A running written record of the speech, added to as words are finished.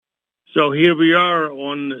So here we are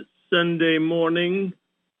on Sunday morning,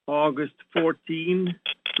 August 14,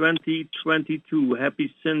 2022.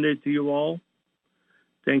 Happy Sunday to you all.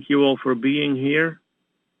 Thank you all for being here.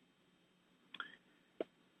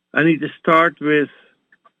 I need to start with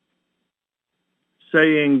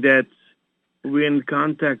saying that Wynn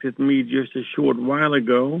contacted me just a short while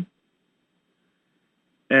ago,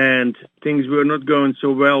 and things were not going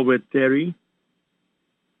so well with Terry.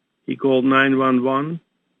 He called 911,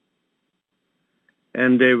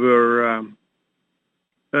 and they were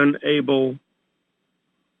unable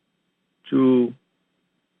to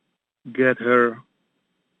get her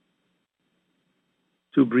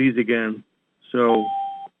to breathe again. So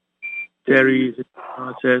Terry is in the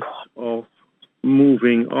process of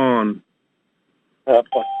moving on.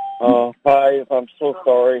 Hi, I'm so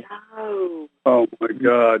sorry. Oh my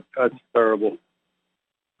God, that's terrible.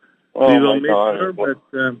 Oh We will my miss God. her, but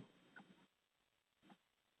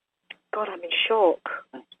God, I'm in shock.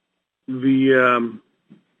 we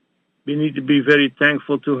need to be very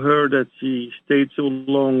thankful to her that she stayed so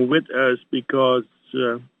long with us, because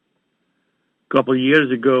a couple of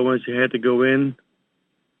years ago when she had to go in,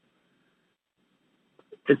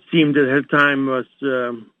 it seemed that her time was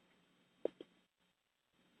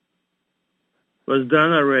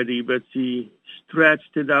done already, but she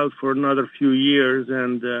stretched it out for another few years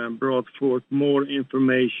and brought forth more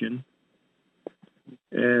information.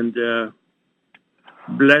 And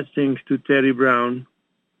blessings to Terry Brown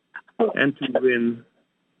and to Wynn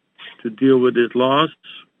to deal with this loss.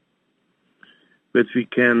 But we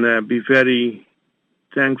can be very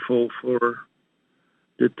thankful for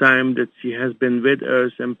the time that she has been with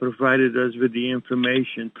us and provided us with the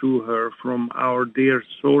information through her from our dear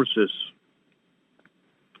sources.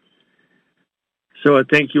 So I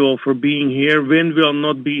thank you all for being here. Wynn will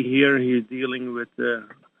not be here. He's dealing with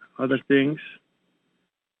other things.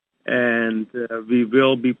 And we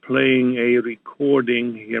will be playing a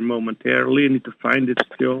recording here momentarily. I need to find it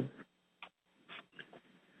still.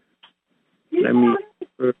 Let me...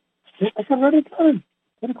 It's already done.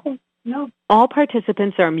 No. All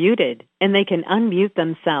participants are muted, and they can unmute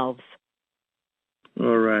themselves.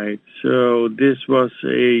 All right. So this was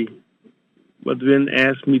what Wynn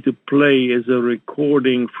asked me to play is a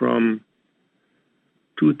recording from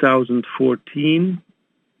 2014.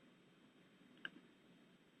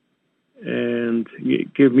 And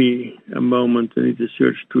give me a moment. I need to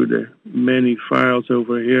search through the many files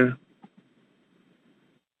over here.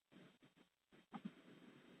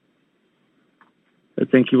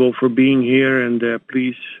 Thank you all for being here, and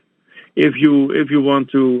please, if you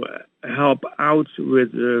want to help out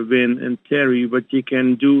with Wynn and Terry, what you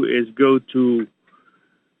can do is go to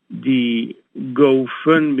the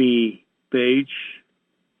GoFundMe page.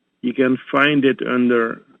 You can find it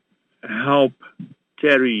under Help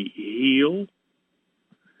Terry Heal,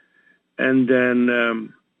 and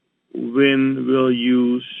then Wynn will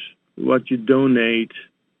use what you donate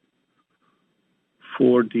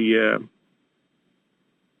for the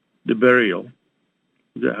burial.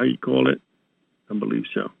 Is that how you call it? I believe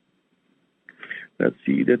so. Let's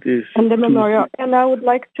see, that is... And the memorial. And I would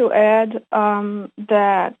like to add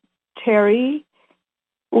that Terry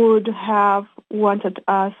would have wanted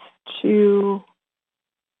us to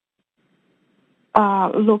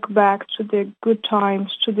look back to the good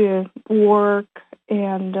times, to the work,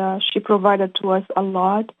 and she provided to us a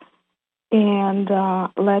lot. And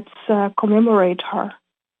let's commemorate her,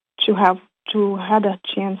 to had a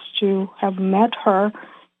chance to have met her,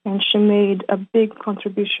 and she made a big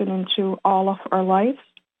contribution into all of our lives.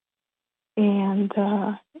 And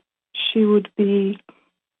she would be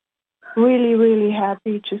really, really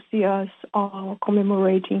happy to see us all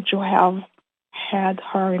commemorating to have had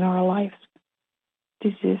her in our lives.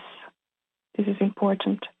 This is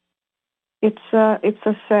important. It's a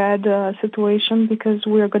sad situation, because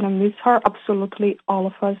we are going to miss her. Absolutely, all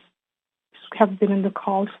of us have been in the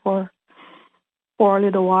calls for a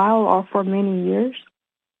little while or for many years.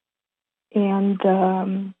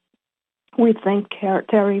 And we thank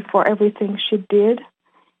Terry for everything she did.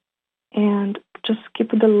 And just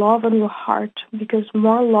keep the love in your heart, because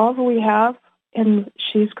more love we have, and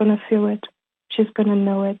she's going to feel it. She's going to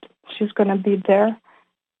know it. She's going to be there,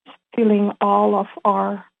 feeling all of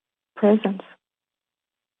our presence.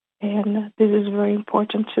 And this is very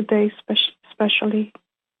important today, especially.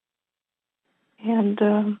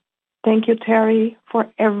 And thank you, Terry,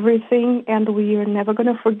 for everything, and we are never going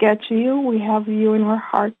to forget you. We have you in our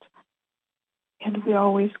heart, and we're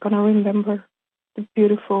always going to remember the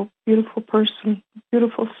beautiful, beautiful person,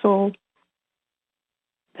 beautiful soul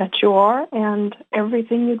that you are, and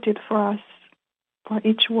everything you did for us, for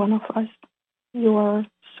each one of us. You are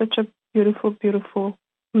such a Beautiful, beautiful,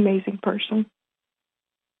 amazing person.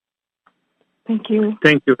 Thank you.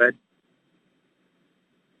 Thank you, Ed.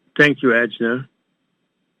 Thank you, Edna.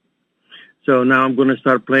 So now I'm going to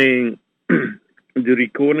start playing the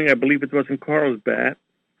recording. I believe it was in Carlsbad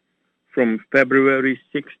from February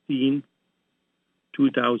 16,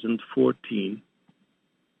 2014.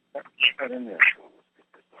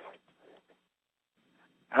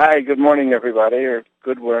 Hi, good morning, everybody, or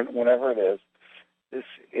good whenever it is. This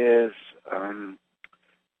is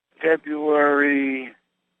February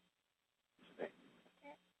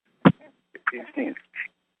 16th.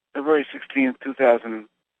 February 16th,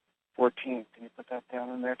 2014. Can you put that down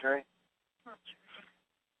in there, Terry?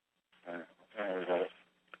 And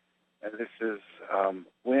this is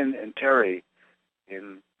Wynn and Terry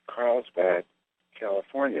in Carlsbad,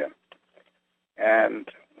 California. And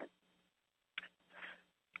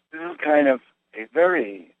this is kind of a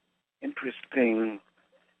very interesting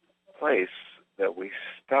place that we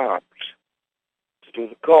stopped to do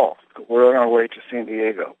the call. We're on our way to San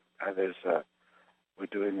Diego. We're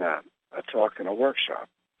doing a talk and a workshop.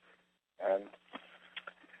 And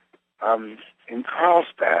in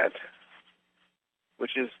Carlsbad,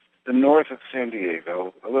 which is the north of San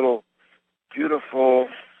Diego, a little beautiful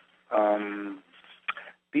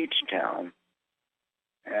beach town,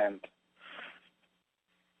 and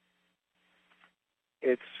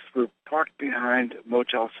we're parked behind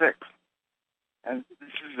Motel 6. And this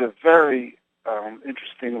is a very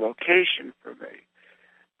interesting location for me,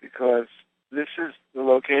 because this is the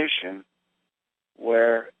location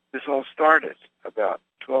where this all started about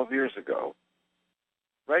 12 years ago,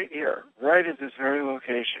 right here, right at this very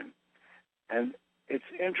location. And it's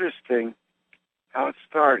interesting how it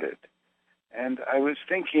started. And I was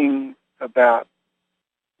thinking about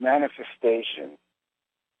manifestation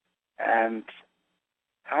and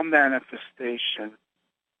how manifestation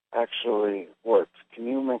actually works. Can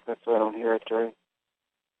you make that so I don't hear it, Terry?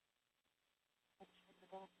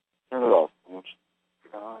 Turn it off.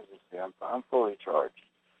 I'm fully charged.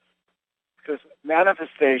 Because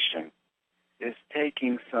manifestation is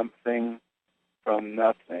taking something from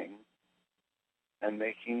nothing and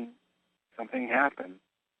making something happen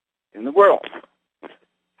in the world.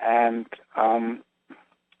 And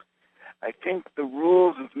I think the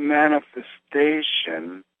rules of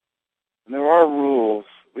manifestation, and there are rules,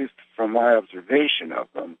 at least from my observation of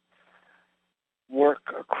them,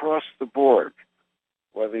 work across the board.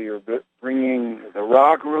 Whether you're bringing the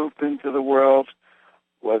Ra group into the world,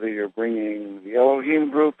 whether you're bringing the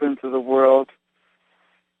Elohim group into the world,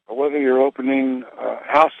 or whether you're opening a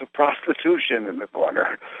house of prostitution in the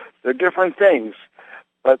corner. They're different things,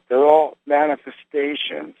 but they're all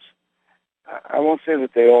manifestations. I won't say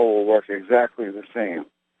that they all will work exactly the same,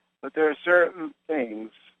 but there are certain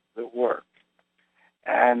things that work.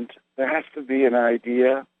 And there has to be an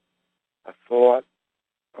idea, a thought,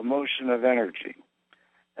 a motion of energy.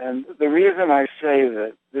 And the reason I say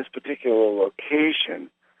that this particular location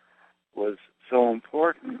was so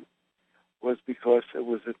important was because it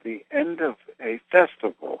was at the end of a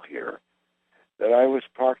festival here that I was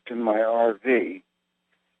parked in my RV,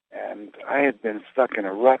 and I had been stuck in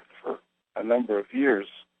a rut for a number of years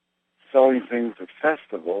selling things at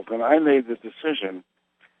festivals, and I made the decision,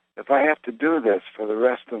 if I have to do this for the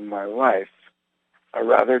rest of my life, I'd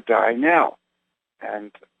rather die now.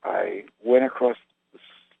 And I went across the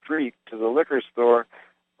street to the liquor store,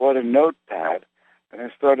 bought a notepad, and I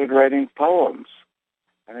started writing poems.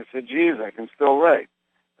 And I said, geez, I can still write.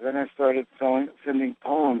 And then I started sending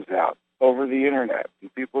poems out over the internet,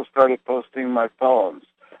 and people started posting my poems.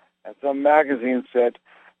 And some magazine said,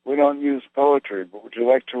 we don't use poetry, but would you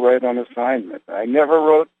like to write on assignment? I never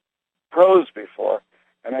wrote prose before,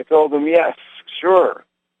 and I told them, yes, sure.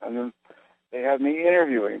 And then they had me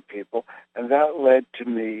interviewing people, and that led to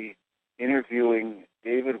me interviewing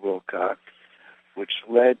David Wilcock, which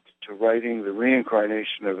led to writing The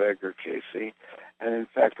Reincarnation of Edgar Cayce. And in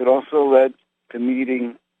fact, it also led to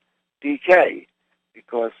meeting DK,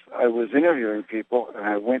 because I was interviewing people, and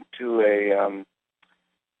I went to a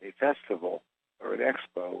festival or an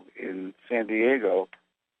expo in San Diego,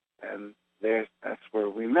 and that's where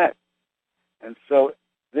we met. And so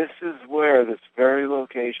this is where this very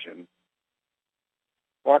location,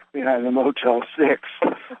 walked behind the Motel 6,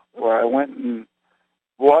 where I went and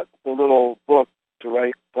bought the little book to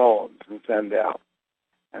write poems and send out.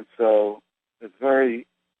 And so it's very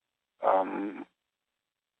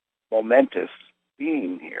momentous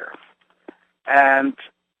being here. And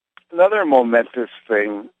another momentous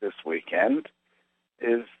thing this weekend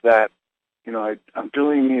is that, I'm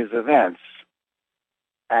doing these events,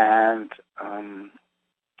 and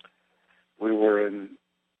we were in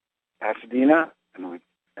Pasadena, and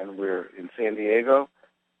we're in San Diego.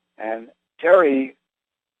 And Terry,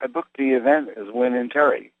 I booked the event as Wynn and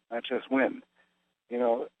Terry, not just Wynn. You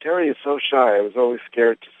know, Terry is so shy. I was always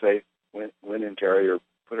scared to say Wynn and Terry or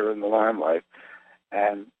put her in the limelight.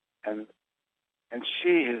 And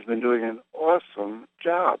she has been doing an awesome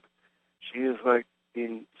job. She is like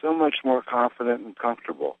being so much more confident and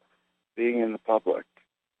comfortable being in the public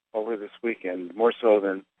over this weekend, more so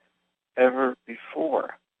than ever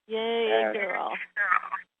before. Yay, girl.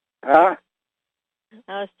 Huh?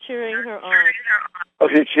 I was cheering her on. Oh,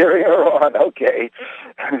 you're cheering her on. Okay.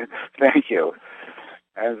 Thank you.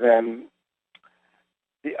 And then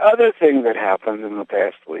the other thing that happened in the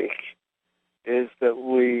past week is that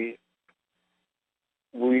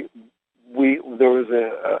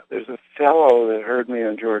there's a fellow that heard me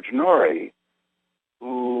on George Norrie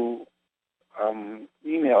who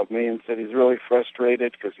emailed me and said he's really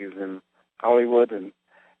frustrated because he's in Hollywood,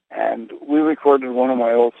 and we recorded one of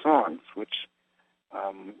my old songs, which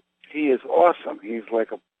he is awesome. He's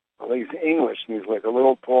he's English, and he's like a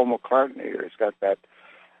little Paul McCartney, or he's got that,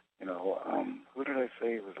 who did I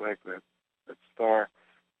say he was like that star?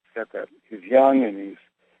 He's got that. He's young, and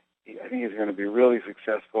I think he's going to be really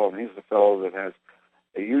successful, and he's the fellow that has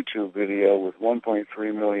a YouTube video with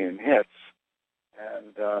 1.3 million hits,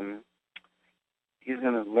 and he's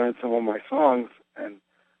going to learn some of my songs, and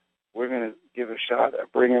we're going to give a shot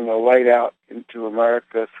at bringing the light out into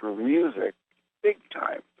America through music, big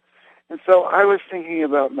time. And so I was thinking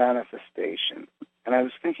about manifestation, and I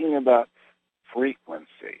was thinking about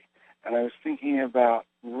frequency, and I was thinking about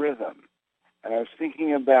rhythm, and I was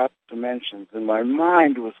thinking about dimensions, and my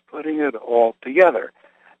mind was putting it all together.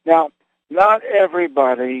 Now, not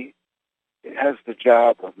everybody has the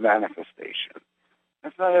job of manifestation.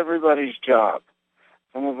 That's not everybody's job.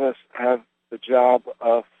 Some of us have the job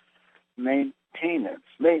of maintenance,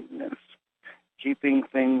 keeping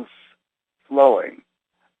things flowing.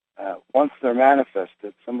 Once they're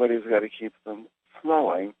manifested, somebody's got to keep them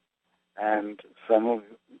flowing, and some of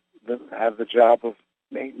them have the job of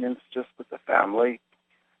maintenance just with the family,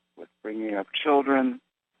 with bringing up children.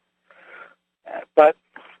 But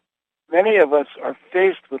many of us are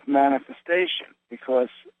faced with manifestation because,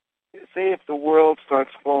 say if the world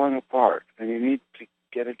starts falling apart and you need to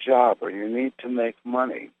get a job or you need to make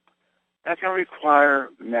money, that can require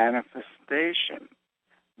manifestation,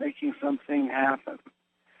 making something happen.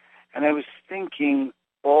 And I was thinking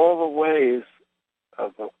all the ways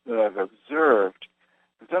that I've observed,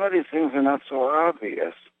 and some of these things are not so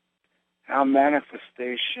obvious, how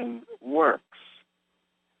manifestation works.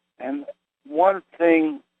 And one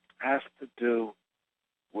thing has to do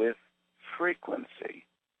with frequency.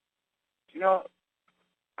 You know,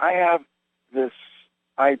 I have this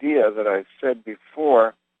idea that I said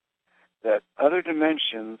before that other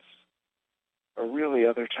dimensions are really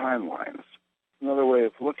other timelines. Another way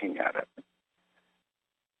of looking at it,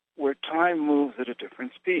 where time moves at a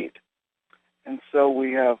different speed. And so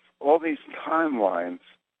we have all these timelines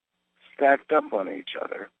stacked up on each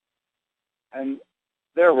other, and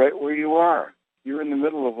they're right where you are. You're in the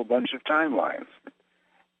middle of a bunch of timelines,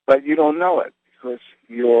 but you don't know it because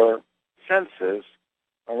your senses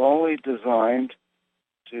are only designed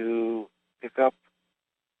to pick up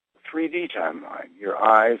 3D timeline, your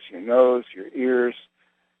eyes, your nose, your ears,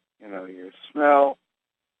 your smell,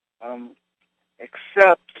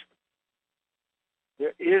 except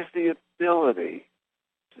there is the ability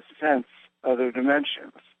to sense other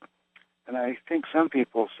dimensions. And I think some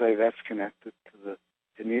people say that's connected to the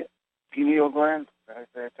pineal gland. Did I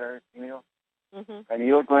say it, Terry? Pineal? Mm-hmm.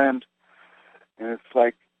 Pineal gland. And it's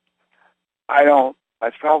like,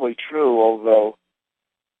 that's probably true, although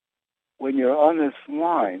when you're on this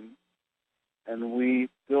line and we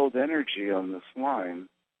build energy on this line,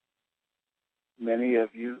 many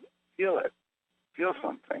of you feel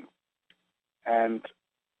something. And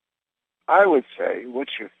I would say what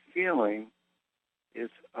you're feeling is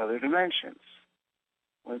other dimensions.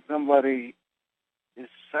 When somebody is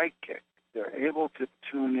psychic, they're able to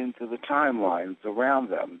tune into the timelines around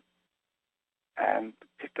them and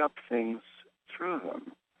pick up things through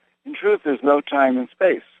them. In truth, there's no time and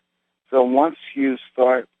space. So once you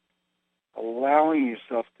start allowing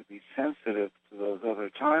yourself to be sensitive to those other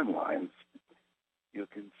timelines, you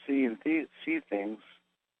can see and see things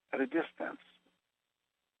at a distance.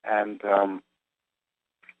 And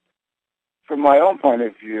from my own point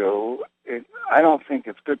of view, I don't think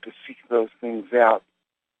it's good to seek those things out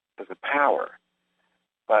as a power,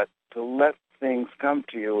 but to let things come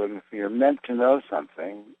to you, and if you're meant to know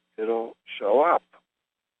something, it'll show up,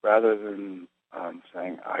 rather than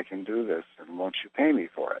saying, I can do this, and won't you pay me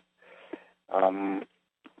for it?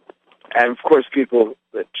 And of course, people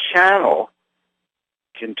that channel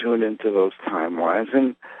can tune into those timelines.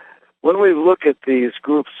 And when we look at these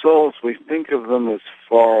group souls, we think of them as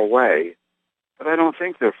far away, but I don't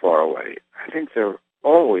think they're far away. I think they're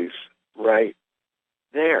always right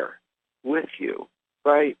there with you,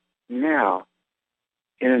 right now,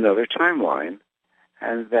 in another timeline,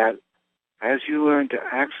 and that as you learn to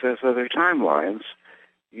access other timelines,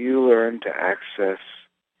 you learn to access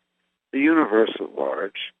the universe at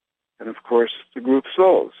large, and of course, the group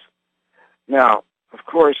souls. Now, of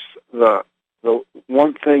course, the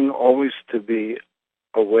one thing always to be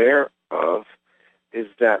aware of is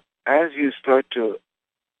that as you start to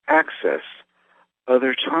access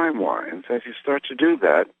other timelines, as you start to do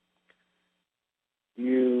that,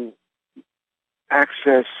 you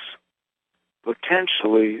access,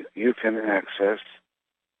 potentially you can access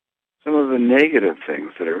some of the negative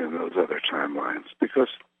things that are in those other timelines, because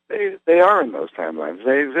they are in those timelines.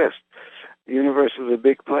 They exist. The universe is a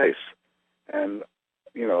big place, and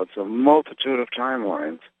it's a multitude of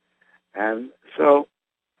timelines, and so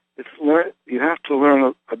you have to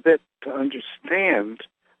learn a bit to understand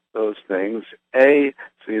those things. A,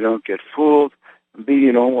 so you don't get fooled. B,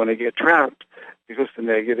 you don't want to get trapped, because the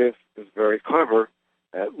negative is very clever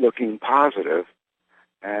at looking positive,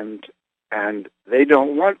 and they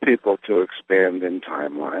don't want people to expand in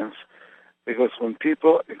timelines, because when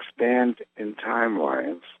people expand in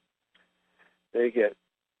timelines, they get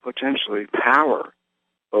potentially power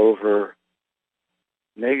over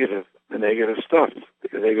the negative stuff,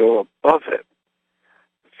 because they go above it.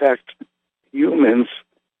 In fact, humans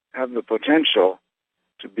have the potential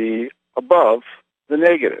to be above the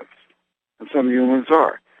negative, and some humans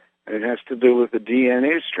are. And it has to do with the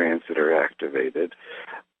DNA strands that are activated,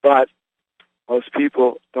 but most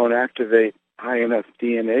people don't activate high enough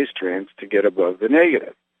DNA strands to get above the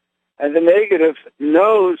negative. And the negative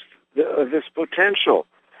knows this potential,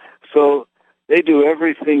 so they do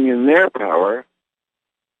everything in their power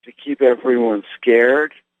to keep everyone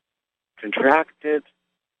scared, contracted,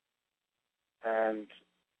 and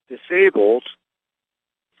disabled,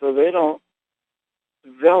 so they don't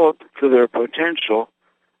develop to their potential,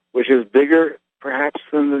 which is bigger perhaps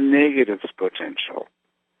than the negative's potential.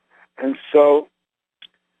 And so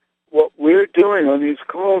what we're doing on these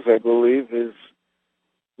calls, I believe, is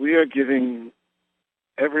we are giving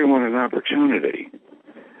everyone an opportunity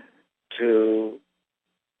to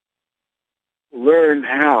learn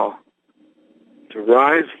how to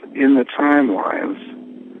rise in the timelines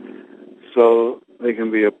so they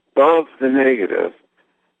can be above the negative,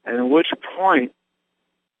 and at which point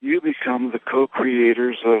you become the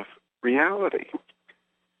co-creators of reality.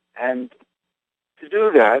 And to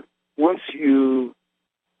do that,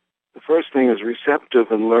 the first thing is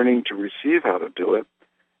receptive and learning to receive how to do it.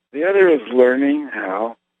 The other is learning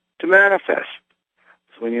how to manifest.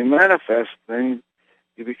 So when you manifest, then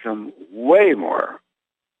you become way more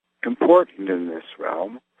important in this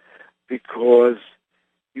realm, because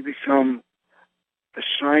you become a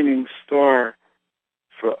shining star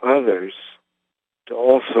for others to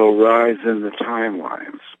also rise in the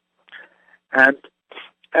timelines. And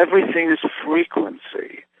everything is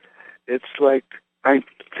frequency. It's like I'm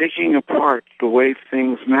taking apart the way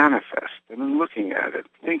things manifest, and I'm looking at it,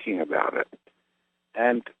 thinking about it,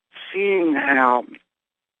 and seeing how,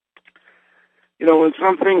 when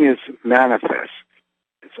something is manifest,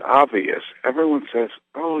 it's obvious. Everyone says,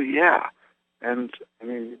 oh, yeah. And,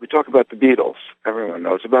 we talk about the Beatles. Everyone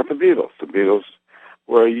knows about the Beatles. The Beatles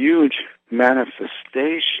were a huge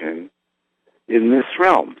manifestation in this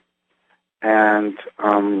realm. And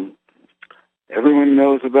everyone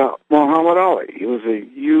knows about Muhammad Ali. He was a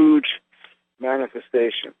huge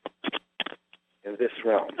manifestation in this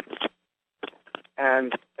realm.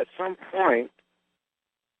 And at some point,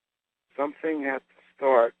 something had to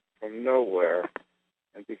start from nowhere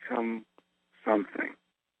and become something.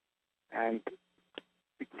 And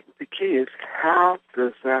the key is, how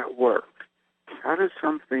does that work? How does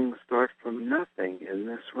something start from nothing in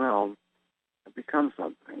this realm and become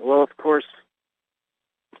something? Well, of course,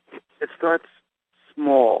 it starts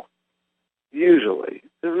small, usually.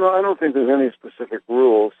 I don't think there's any specific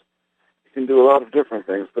rules. You can do a lot of different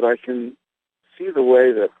things, but I can see the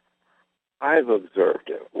way that I've observed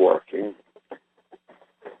it working.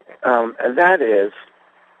 And that is,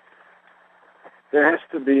 there has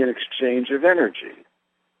to be an exchange of energy.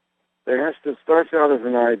 Starts out as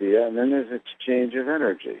an idea, and then there's an exchange of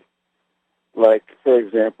energy. Like, for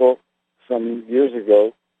example, some years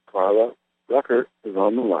ago, Carla Rucker was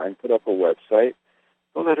on the line, put up a website.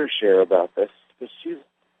 We'll let her share about this, because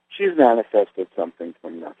she's manifested something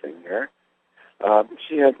from nothing here.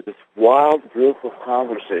 she had this wild group of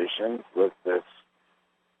conversations with a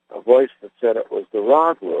voice that said it was the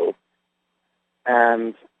raw group,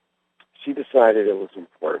 and she decided it was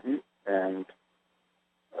important, and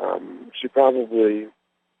she probably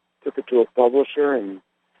took it to a publisher, and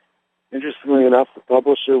interestingly enough, the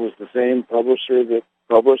publisher was the same publisher that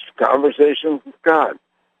published Conversations with God,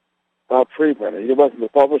 Bob Friedman. He wasn't the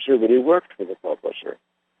publisher, but he worked for the publisher.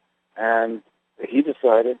 And he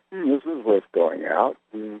decided, this is worth going out.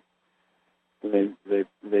 And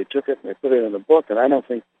they took it and they put it in the book. And I don't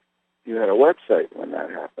think you had a website when that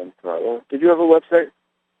happened, Carla. Did you have a website?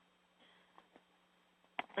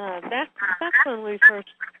 Back when we first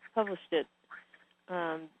published it,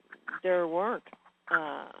 there weren't a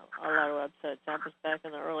lot of websites. That was back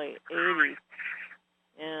in the early 80s.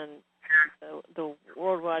 And the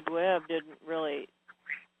World Wide Web didn't really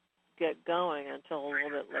get going until a little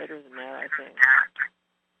bit later than that, I think.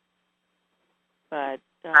 But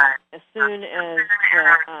as soon as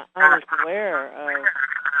I was aware of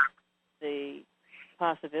the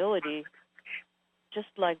possibility, just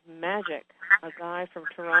like magic, a guy from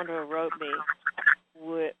Toronto wrote me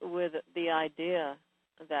with the idea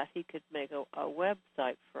that he could make a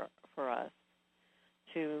website for us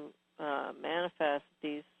to manifest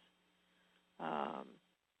these.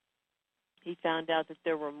 He found out that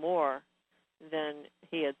there were more than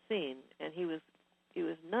he had seen, and he was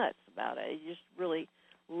nuts about it. He just really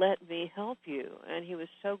let me help you, and he was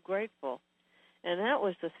so grateful. And that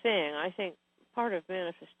was the thing. I think part of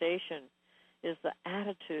manifestation is the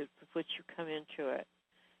attitude with which you come into it.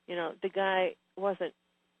 You know, the guy wasn't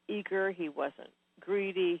eager. He wasn't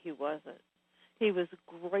greedy. He was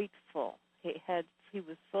grateful. He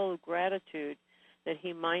was full of gratitude that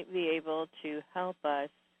he might be able to help us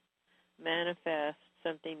manifest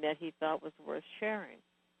something that he thought was worth sharing.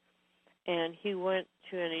 And he went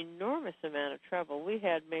to an enormous amount of trouble. We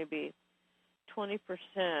had maybe 20%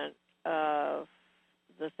 of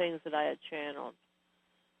the things that I had channeled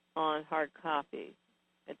on hard copy.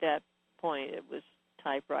 At that point, it was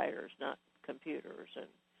typewriters, not computers, and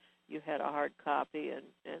you had a hard copy, and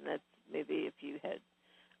that's maybe if you had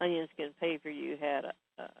onion skin paper, you had a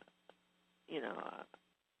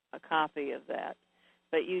copy of that,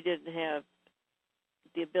 but you didn't have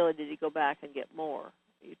the ability to go back and get more.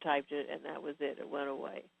 You typed it, and that was it. It went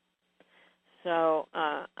away. So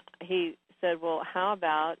he said, well, how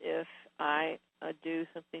about if I do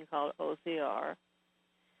something called OCR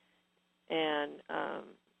and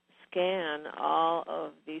scan all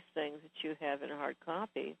of these things that you have in hard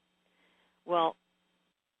copy? Well,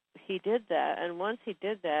 he did that, and once he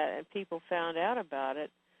did that and people found out about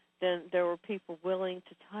it, then there were people willing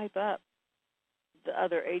to type up the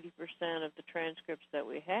other 80% of the transcripts that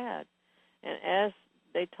we had. And as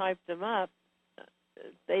they typed them up,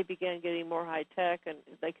 they began getting more high-tech, and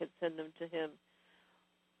they could send them to him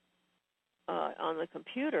on the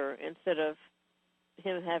computer instead of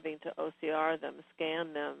him having to OCR them,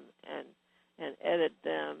 scan them, and edit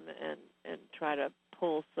them, and try to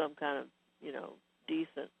pull some kind of,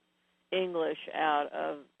 decent English out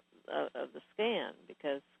of the scan,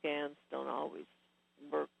 because scans don't always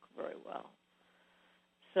work very well.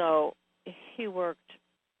 So he worked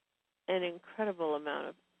an incredible amount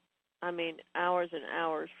of, hours and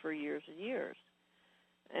hours for years and years.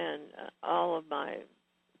 And all of my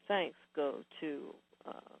thanks go to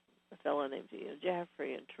a fellow named Ian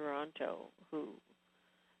Jeffrey in Toronto who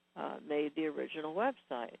made the original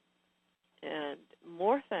website. And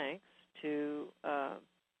more thanks to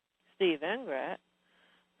Steve Engrat,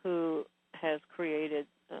 who has created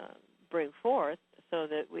Bring Forth, so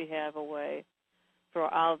that we have a way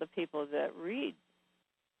for all the people that read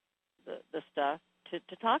the stuff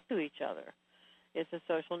to talk to each other. It's a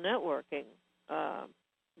social networking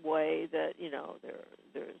way that,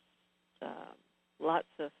 there's lots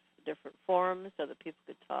of different forums so that people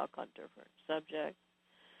could talk on different subjects.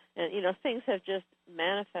 And, things have just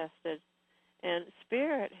manifested, and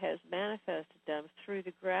Spirit has manifested them through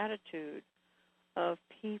the gratitude of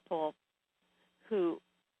people who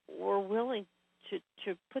were willing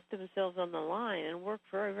to put themselves on the line and work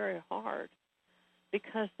very, very hard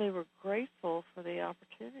because they were grateful for the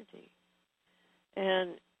opportunity.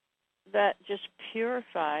 And that just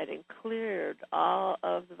purified and cleared all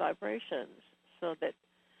of the vibrations so that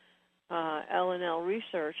L&L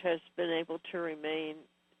research has been able to remain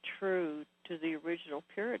true to the original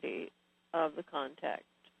purity of the contact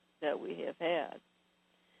that we have had.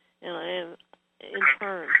 And I am, in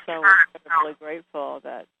turn, so incredibly grateful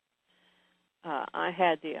that I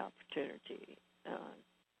had the opportunity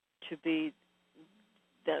to be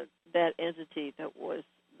that entity that was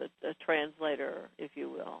the translator, if you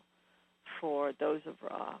will, for those of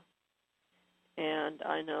Ra. And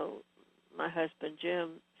I know my husband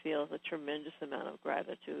Jim feels a tremendous amount of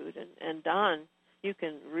gratitude. And Don, you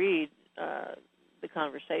can read the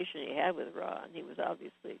conversation he had with Ra, and he was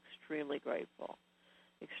obviously extremely grateful,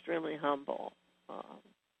 extremely humble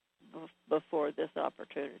before this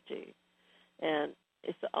opportunity. And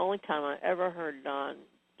it's the only time I ever heard Don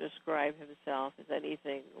describe himself as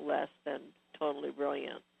anything less than totally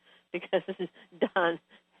brilliant, because Don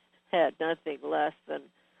had nothing less than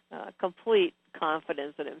complete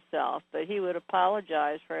confidence in himself. But he would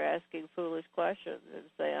apologize for asking foolish questions and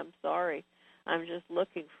say, I'm sorry, I'm just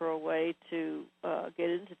looking for a way to get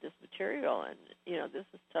into this material, and this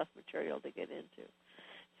is tough material to get into.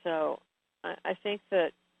 So I think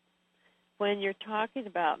that when you're talking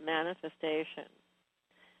about manifestation,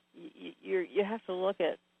 you have to look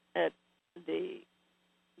at the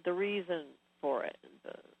reason for it,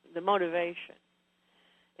 the motivation.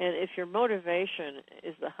 And if your motivation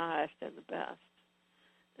is the highest and the best,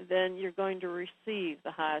 then you're going to receive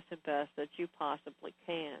the highest and best that you possibly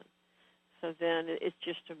can. So then it's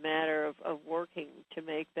just a matter of working to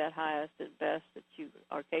make that highest and best that you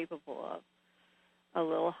are capable of a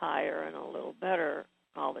little higher and a little better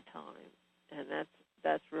all the time. And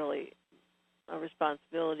that's really a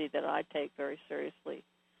responsibility that I take very seriously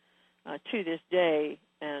to this day,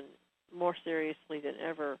 and more seriously than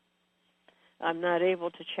ever. I'm not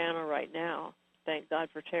able to channel right now, thank God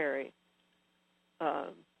for Terry,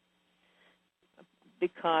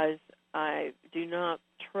 because I do not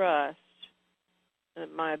trust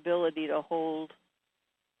my ability to hold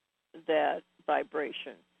that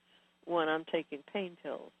vibration when I'm taking pain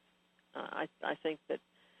pills. I think that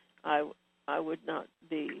I would not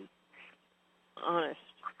be honest,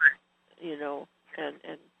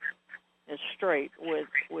 and straight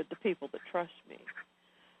with the people that trust me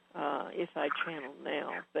if I channel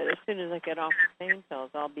now. But as soon as I get off the pain pills,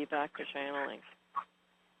 I'll be back to channeling.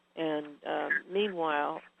 And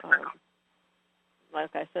meanwhile,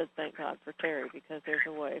 like I said, thank God for Terry, because there's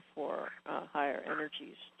a way for higher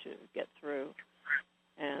energies to get through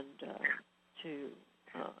and to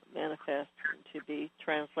manifest and to be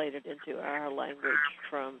translated into our language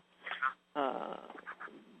from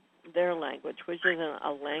their language, which isn't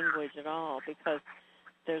a language at all, because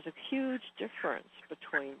there's a huge difference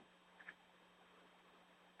between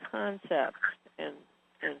concepts and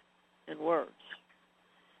words.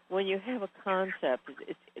 When you have a concept,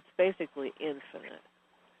 it's basically infinite.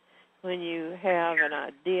 When you have an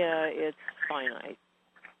idea, it's finite,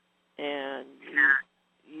 and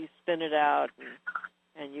you spin it out,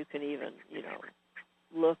 and you can even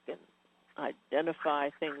look and identify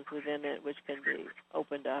things within it which can be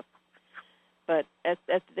opened up. But at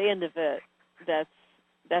the end of it,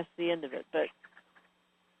 that's the end of it. But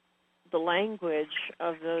the language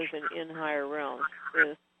of those in higher realms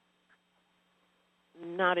is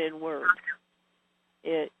not in words.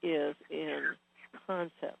 It is in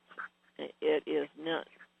concept. It is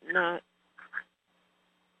not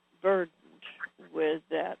burdened with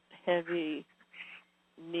that heavy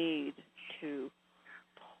need to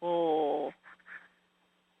pull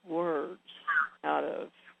words out of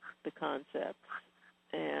the concepts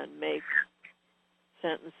and make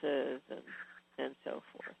sentences and so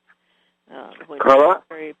forth. When Carla?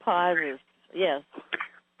 very pauses, yes.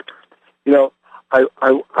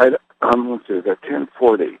 Let's see, we've got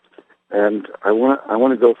 10:40, and I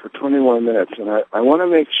want to go for 21 minutes, and I want to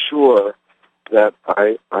make sure that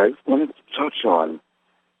I want to touch on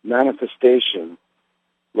manifestation,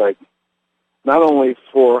 like not only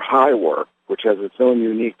for high work, which has its own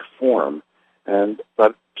unique form,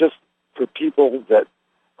 but just for people that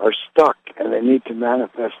are stuck and they need to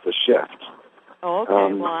manifest the shift. Oh,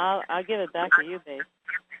 okay. Well, I'll give it back to you, babe.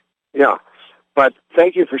 Yeah, but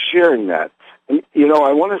thank you for sharing that. And,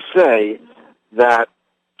 I want to say that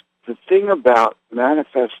the thing about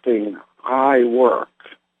manifesting high work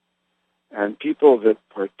and people that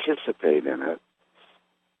participate in it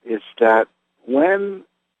is that when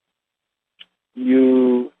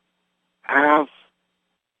you have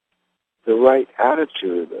the right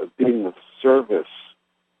attitude of being of service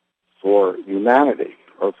for humanity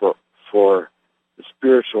or for the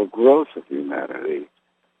spiritual growth of humanity,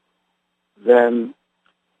 then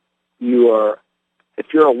if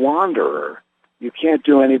you're a wanderer, you can't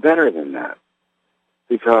do any better than that,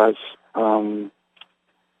 because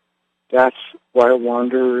that's why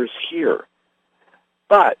wanderers here.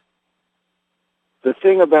 But the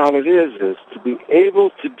thing about it is to be able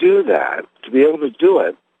to do that, to be able to do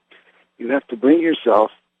it, you have to bring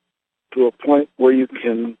yourself to a point where you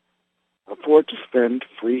can afford to spend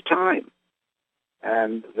free time,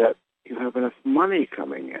 and that you have enough money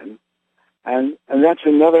coming in And that's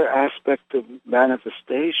another aspect of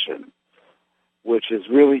manifestation, which is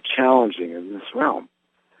really challenging in this realm,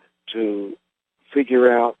 to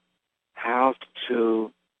figure out how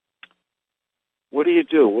to, what do you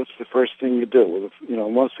do? What's the first thing you do? Well, you know,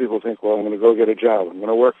 most people think, well, I'm going to go get a job. I'm going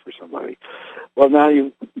to work for somebody. Well, now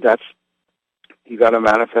you got to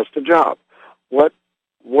manifest a job. What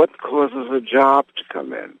causes a job to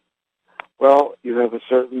come in? Well, you have a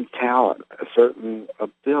certain talent, a certain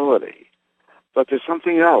ability. But there's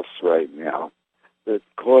something else right now that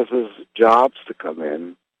causes jobs to come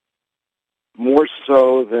in more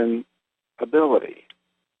so than ability,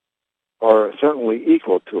 or certainly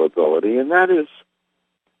equal to ability, and that is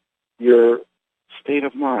your state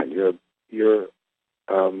of mind, your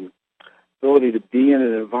ability to be in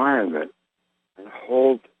an environment and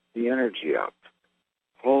hold the energy up,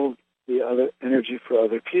 hold the other energy for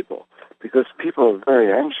other people, because people are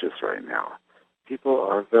very anxious right now. People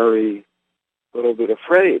are a little bit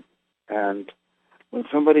afraid, and when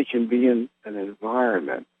somebody can be in an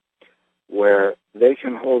environment where they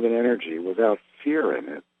can hold an energy without fear in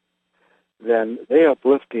it, then they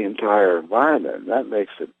uplift the entire environment. That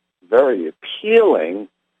makes it very appealing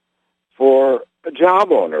for a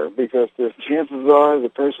job owner, because the chances are the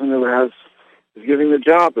person who is giving the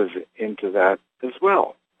job is into that as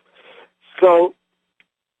well. So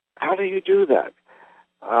how do you do that?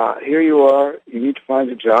 Here you are, you need to find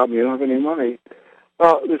a job, you don't have any money.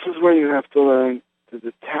 Well, this is where you have to learn to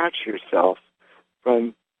detach yourself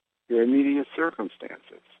from your immediate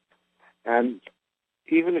circumstances. And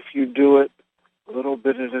even if you do it a little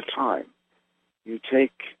bit at a time, you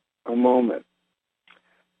take a moment.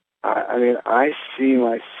 I see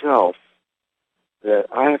myself that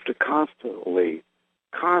I have to constantly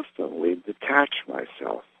detach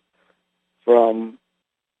myself from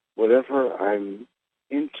whatever I'm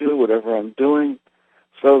into, whatever I'm doing,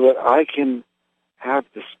 so that I can have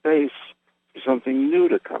the space for something new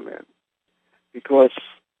to come in. Because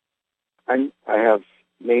I have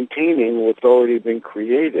maintaining what's already been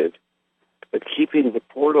created, but keeping the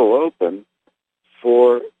portal open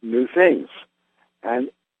for new things.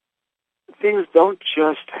 And things don't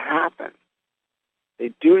just happen.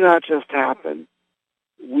 They do not just happen.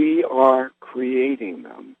 We are creating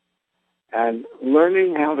them. And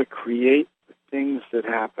learning how to create the things that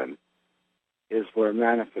happen is where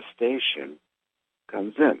manifestation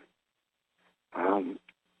comes in.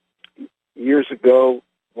 Years ago,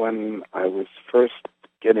 when I was first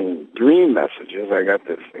getting dream messages, I got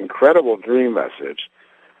this incredible dream message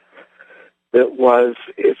that was,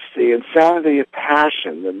 it's the insanity of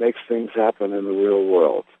passion that makes things happen in the real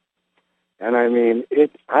world. And I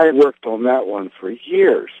worked on that one for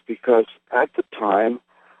years, because at the time,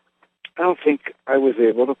 I don't think I was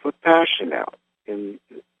able to put passion out in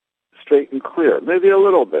straight and clear. Maybe a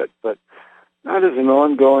little bit, but not as an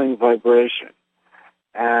ongoing vibration.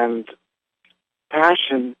 And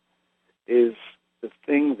passion is the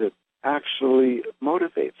thing that actually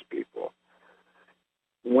motivates people.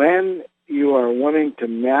 When you are wanting to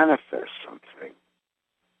manifest something,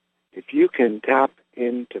 if you can tap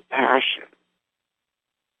into passion,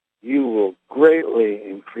 you will greatly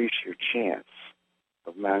increase your chance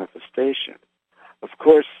of manifestation. Of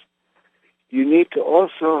course, you need to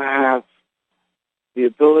also have the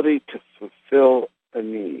ability to fulfill a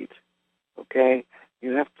need, okay?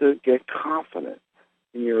 You have to get confident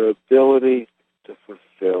in your ability to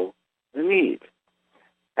fulfill the need.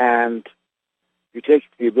 And you take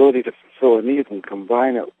the ability to fulfill a need and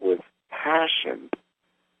combine it with passion,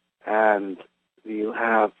 and you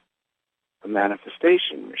have a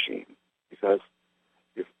manifestation machine. Because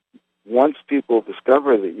once people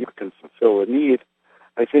discover that you can fulfill a need,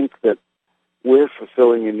 I think that we're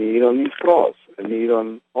fulfilling a need on these calls, a need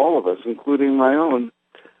on all of us, including my own,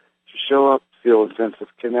 to show up, feel a sense of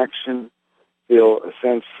connection, feel a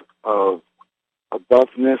sense of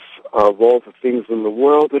aboveness of all the things in the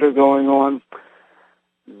world that are going on,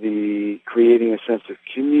 the creating a sense of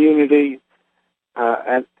community.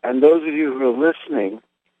 And those of you who are listening,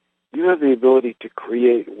 you have the ability to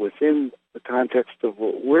create within the context of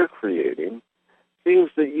what we're creating things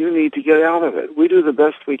that you need to get out of it. We do the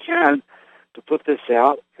best we can to put this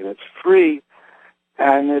out, and it's free,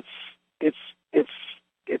 and it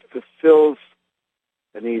fulfills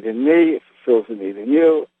a need in me, it fulfills a need in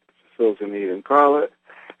you, it fulfills a need in Carla,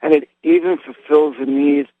 and it even fulfills a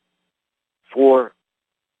need for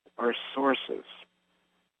our sources,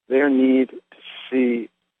 their need to see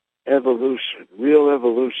evolution, real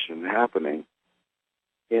evolution happening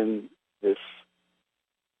in this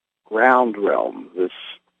ground realm, this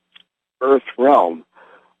earth realm,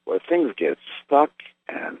 where things get stuck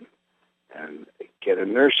and get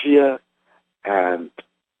inertia and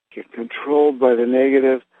get controlled by the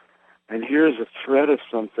negative, and here's a threat of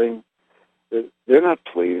something that they're not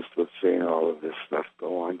pleased with seeing all of this stuff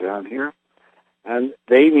go on down here, and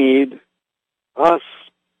they need us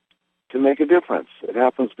to make a difference. It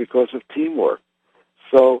happens because of teamwork.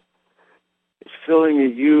 So it's filling a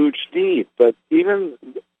huge need, but even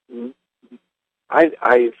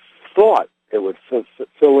I thought it would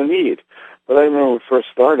fill a need. But I remember when we first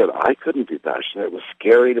started, I couldn't be passionate. It was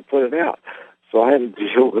scary to put it out. So I had to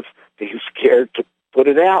deal with being scared to put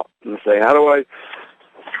it out and say, how do I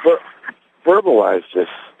verbalize this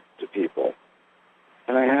to people?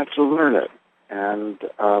 And I had to learn it. And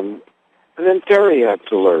then Terry had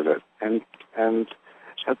to learn it and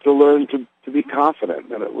had to learn to be confident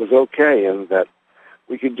that it was okay and that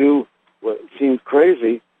we could do what seemed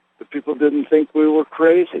crazy, but people didn't think we were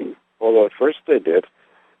crazy, although at first they did.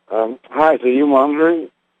 Hi, are you monitoring?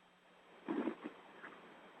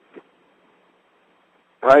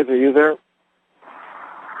 Hi, are you there?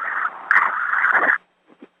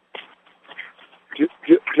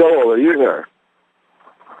 Joel, are you there?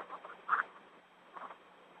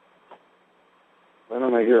 Why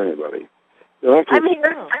don't I hear anybody? I'm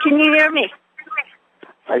here. Can you hear me?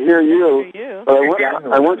 I hear you. But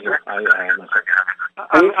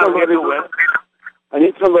I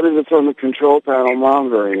need somebody that's on the control panel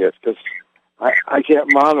monitoring it, because I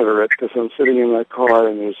can't monitor it because I'm sitting in my car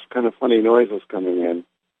and there's kind of funny noises coming in.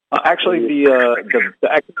 Actually, the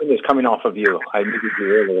echoing is coming off of you. I muted you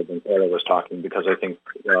earlier when Taylor was talking because I think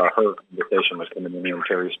her conversation was coming in and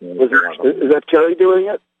Terry's noise. Is that Terry doing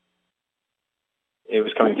it? It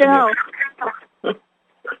was coming from you.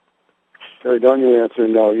 Terry, don't you answer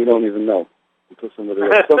no. You don't even know. Until somebody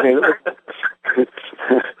else. Okay.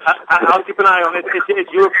 I'll keep an eye on it.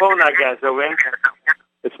 It's your phone, I guess, Wynn.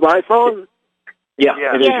 It's my phone? Yeah,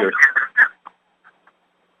 it is yours.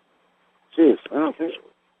 Jeez, I don't think...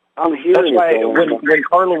 I'm hearing That's why when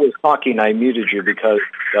Carla was talking, I muted you because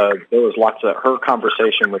there was lots of... Her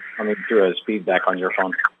conversation was coming through as feedback on your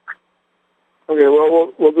phone. Okay,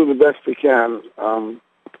 well, we'll do the best we can. Well,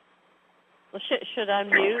 should I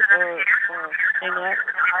mute or hang up?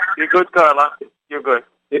 You're good, Carla. You're good.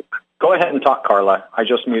 Go ahead and talk, Carla. I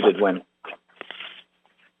just muted Wynn.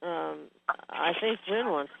 I think Wynn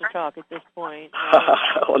wants to talk at this point.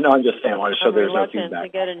 Well, no, I'm just saying, so there's no feedback. To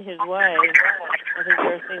get in his way. I think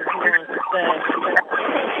there are things he wants to say.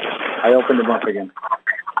 I opened him up again.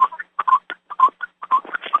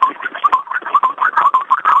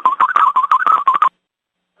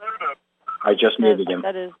 I just muted him.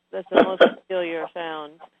 That's the most peculiar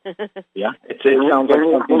sound. Yeah, it sounds like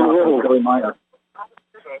something really minor.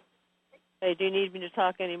 Hey, do you need me to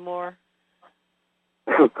talk anymore?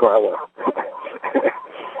 Carla.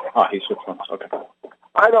 Oh, he switched phones. Okay.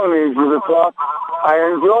 I don't need you to talk. I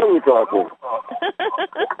enjoy you talking.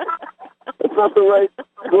 It's not the right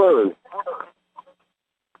word.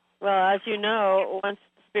 Well, as you know, once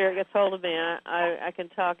the Spirit gets hold of me, I can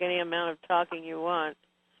talk any amount of talking you want.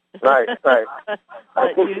 Right. But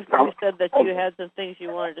you said that you had some things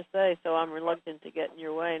you wanted to say, so I'm reluctant to get in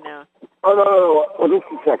your way now. Oh, no. Well,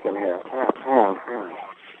 just a second here.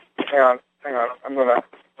 Hang on. I'm going to...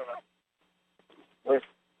 Where's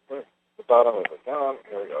the bottom of it? Down.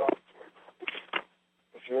 Here we go.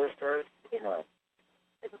 Is yours, Terry? No.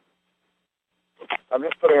 I'm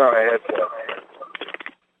just putting on a headset.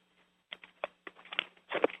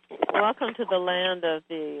 Welcome to the land of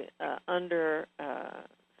the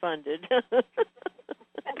underfunded.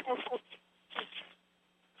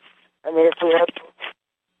 I mean, if we had...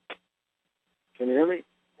 Can you hear me?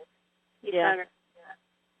 Yeah.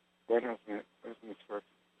 What has me first?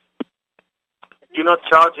 You're not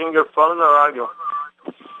charging your phone, or are you?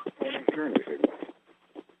 I don't hear anything.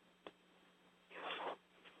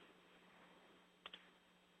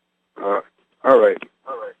 All right.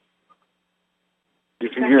 You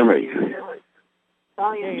can hear me.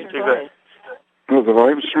 Oh, yeah, Oh, the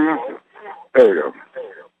volume's turned off? There we go.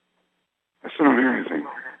 I still don't hear anything.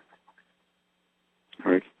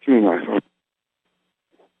 All right, give me my phone.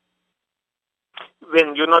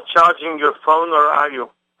 Wynn, you're not charging your phone, or are you?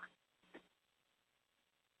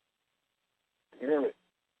 Can you hear me?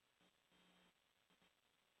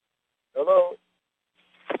 Hello?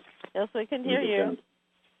 Yes, we can hear you.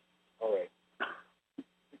 All right.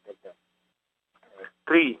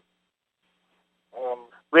 3.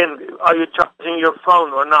 Wynn, are you charging your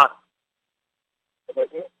phone or not? You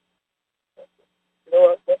know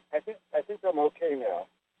what? I think I'm okay now.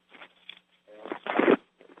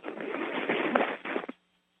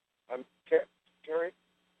 Terry.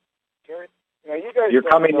 Now you guys.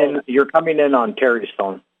 You're coming in on Terry's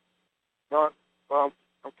phone. No, well,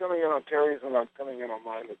 I'm coming in on Terry's and I'm coming in on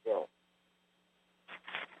mine as well.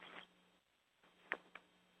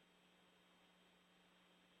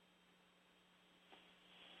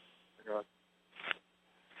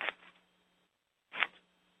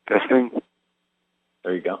 Testing.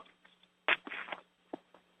 There you go.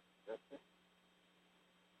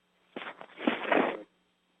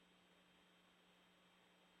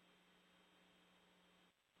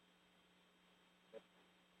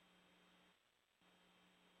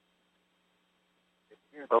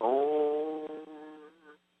 Oh.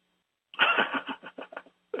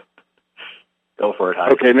 Go for it,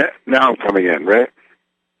 Heidi. Okay, now I'm coming in, right?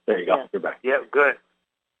 There you go. You're back. Yeah, good.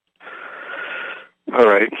 All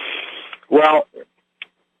right. Well,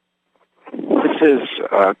 this is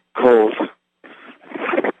cold.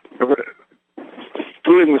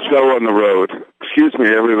 Doing the show on the road. Excuse me,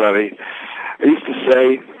 everybody. I used to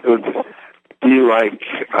say it would be like,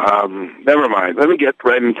 never mind. Let me get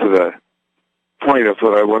right into the point of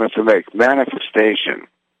what I wanted to make. Manifestation.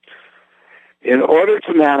 In order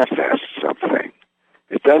to manifest something,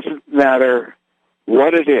 it doesn't matter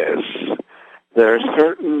what it is. There are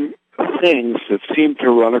certain things that seem to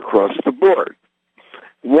run across the board.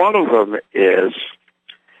 One of them is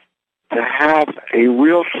to have a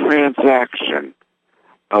real transaction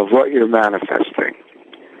of what you're manifesting.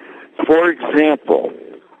 For example,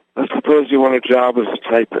 let's suppose you want a job as a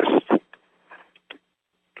typist.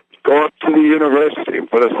 Go up to the university and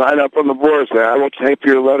put a sign up on the board saying, I will type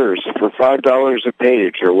your letters for $5 a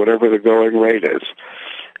page or whatever the going rate is.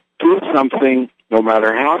 Do something, no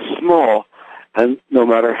matter how small and no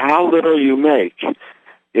matter how little you make,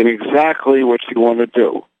 in exactly what you want to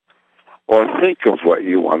do. Or think of what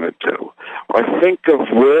you want to do. Or think of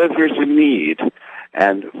where there's a need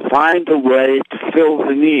and find a way to fill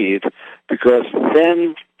the need, because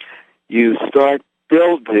then you start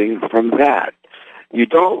building from that. You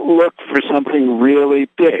don't look for something really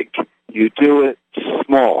big. You do it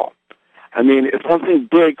small. I mean, if something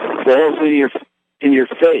big falls in your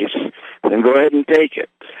face, then go ahead and take it.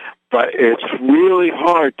 But it's really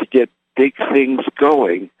hard to get big things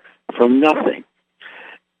going from nothing.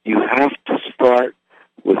 You have to start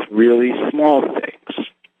with really small things.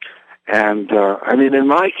 And, I mean, in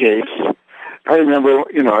my case, I remember,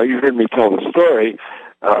 you heard me tell the story.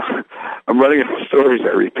 I'm running out of stories,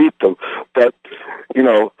 I repeat them. But,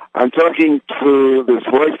 I'm talking to this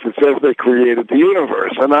voice that says they created the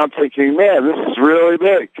universe. And I'm thinking, man, this is really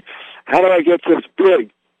big. How do I get this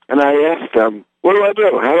big? And I asked them, what do I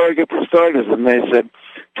do? How do I get this started? And they said,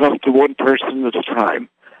 talk to one person at a time,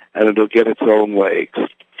 and it'll get its own legs.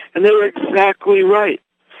 And they were exactly right,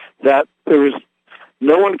 that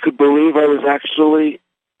no one could believe I was actually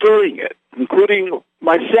doing it, including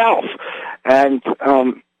myself. And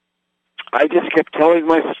I just kept telling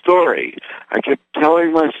my story. I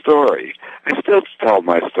still tell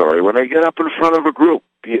my story. When I get up in front of a group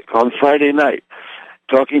on Friday night,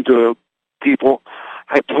 talking to people,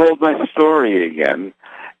 I told my story again.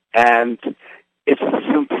 And it's the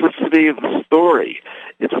simplicity of the story.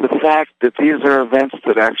 It's the fact that these are events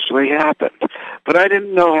that actually happened. But I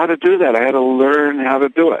didn't know how to do that. I had to learn how to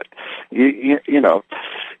do it.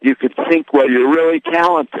 You could think, well, you're really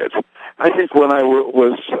talented. I think when I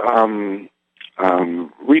was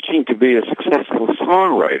reaching to be a successful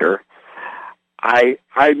songwriter, I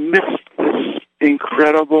missed this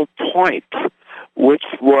incredible point, which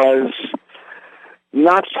was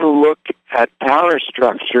not to look at power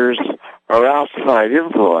structures or outside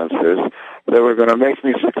influences that were going to make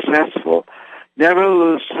me successful. Never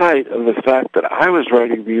lose sight of the fact that I was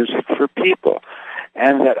writing music for people,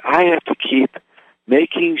 and that I had to keep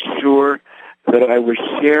making sure that I was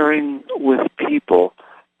sharing with people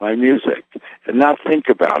my music and not think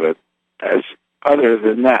about it as other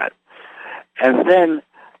than that. And then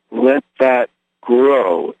let that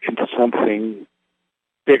grow into something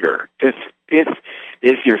bigger. If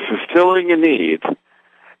you're fulfilling a need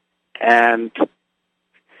and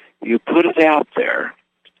you put it out there,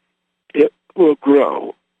 it will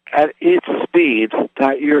grow at its speed,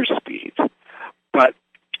 not your speed. But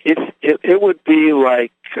it would be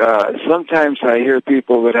like, sometimes I hear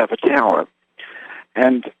people that have a talent,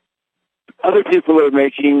 and other people are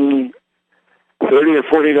making $30 or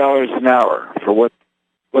 $40 an hour for what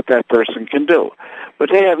that person can do. But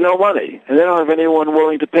they have no money, and they don't have anyone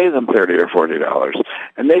willing to pay them $30 or $40.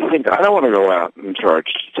 And they think, I don't want to go out and charge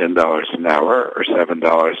 $10 an hour or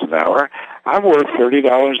 $7 an hour. I'm worth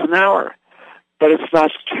 $30 an hour. But it's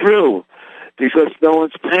not true, because no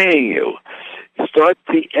one's paying you. Start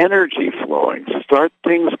the energy flowing. Start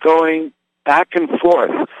things going back and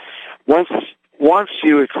forth. Once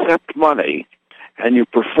you accept money and you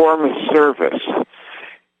perform a service,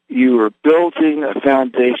 you are building a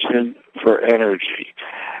foundation for energy.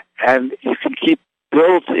 And you can keep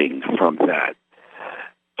building from that.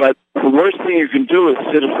 But the worst thing you can do is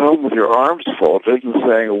sit at home with your arms folded and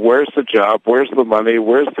saying, where's the job, where's the money,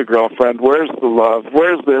 where's the girlfriend, where's the love,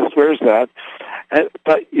 where's this, where's that?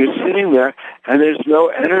 But you're sitting there, and there's no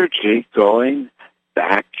energy going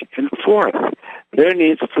back and forth. There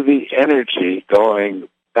needs to be energy going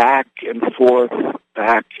back and forth,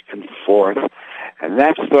 and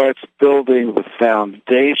that starts building the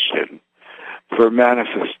foundation for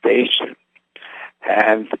manifestation.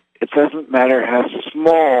 And it doesn't matter how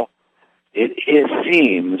small it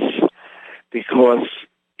seems, because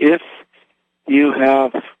if you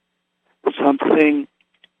have something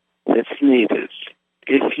that's needed,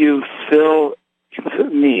 if you fill the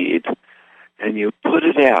need and you put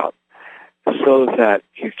it out so that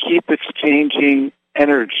you keep exchanging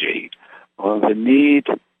energy on the need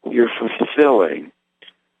you're fulfilling,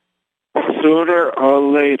 sooner or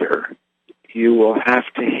later you will have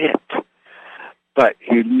to hit. But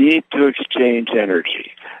you need to exchange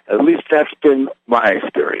energy. At least that's been my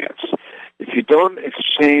experience. If you don't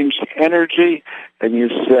exchange energy and you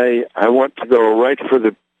say, I want to go right for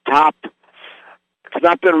the top, it's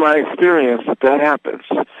not been my experience that happens.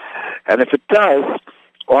 And if it does,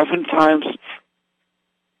 oftentimes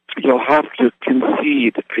you'll have to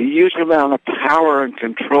concede a huge amount of power and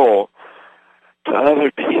control to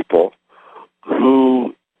other people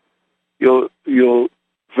who you'll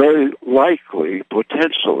very likely,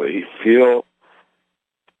 potentially, feel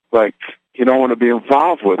like you don't want to be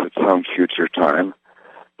involved with at some future time,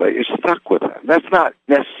 but you're stuck with it. That's not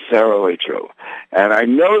necessarily true. And I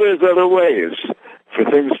know there's other ways for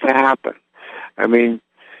things to happen. I mean,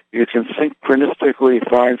 you can synchronistically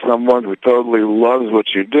find someone who totally loves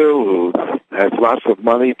what you do, who has lots of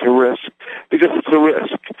money to risk, because it's a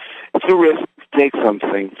risk. It's a risk to take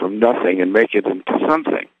something from nothing and make it into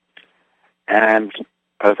something. And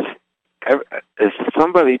if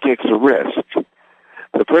somebody takes a risk,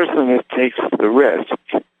 the person that takes the risk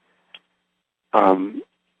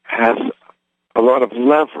has a lot of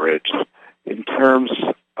leverage in terms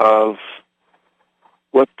of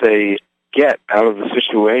what they get out of the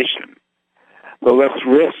situation. The less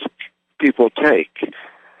risk people take,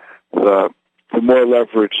 the more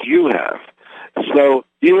leverage you have. So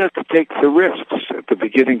you have to take the risks at the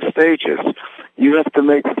beginning stages. You have to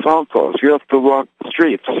make the phone calls. You have to walk the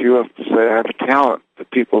streets. You have to say, I have a talent that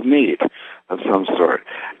people need of some sort.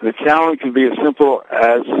 And the talent can be as simple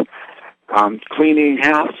as cleaning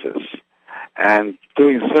houses and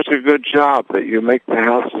doing such a good job that you make the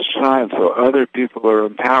houses shine so other people are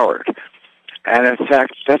empowered. And in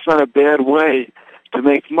fact, that's not a bad way to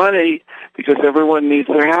make money, because everyone needs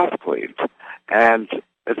their house cleaned. And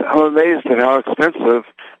I'm amazed at how expensive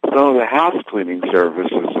some of the house cleaning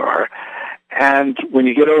services are. And when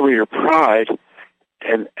you get over your pride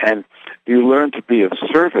and you learn to be of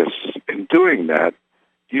service in doing that,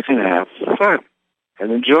 you can have fun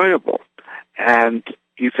and enjoyable, and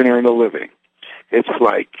you can earn a living. It's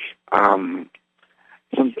like, I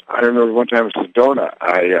remember one time in Sedona,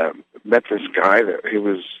 I met this guy that he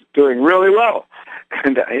was doing really well.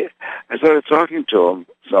 And I started talking to him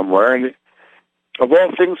somewhere, and of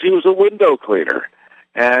all things, he was a window cleaner.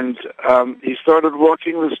 And he started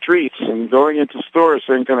walking the streets and going into stores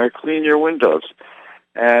saying, can I clean your windows?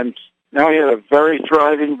 And now he had a very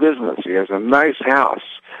thriving business. He has a nice house.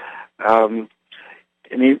 And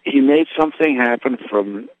he made something happen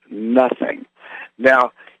from nothing.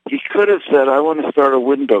 Now, he could have said, I want to start a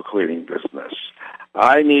window cleaning business.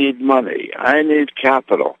 I need money. I need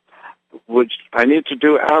capital. I need to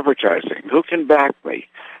do advertising. Who can back me?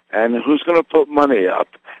 And who's going to put money up?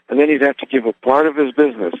 And then he'd have to give a part of his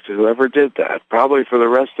business to whoever did that, probably for the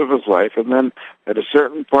rest of his life. And then at a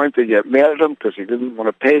certain point, they'd get mad at him because he didn't want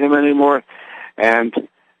to pay them anymore. And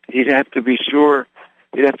he'd have to be sure,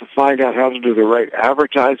 he'd have to find out how to do the right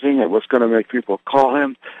advertising and what's going to make people call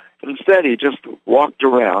him. But instead, he just walked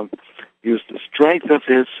around, used the strength of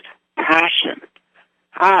his passion.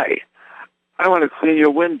 Hi, I want to clean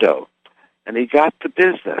your window. And he got the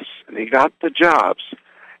business, and he got the jobs,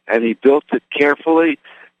 and he built it carefully,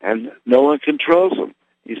 and no one controls him.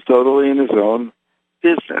 He's totally in his own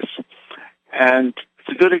business. And it's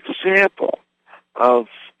a good example of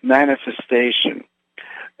manifestation.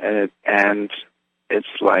 And it's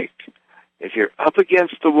like, if you're up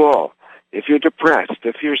against the wall, if you're depressed,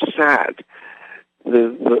 if you're sad,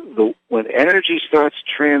 when energy starts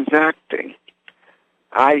transacting,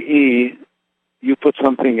 i.e., you put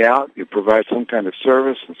something out, you provide some kind of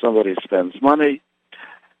service, and somebody spends money,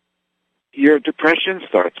 your depression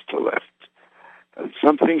starts to lift. and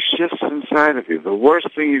something shifts inside of you. The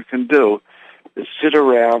worst thing you can do is sit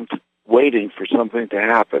around waiting for something to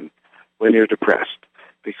happen when you're depressed,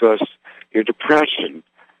 because your depression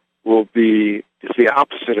will be the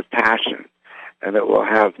opposite of passion, and it will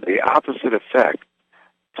have the opposite effect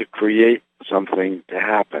to create something to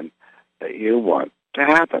happen that you want to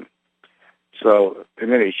happen. So,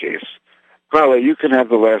 in any case, Carla, you can have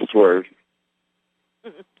the last word.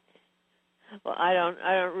 Well, I don't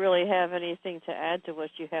really have anything to add to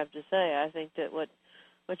what you have to say. I think that what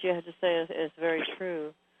you have to say is very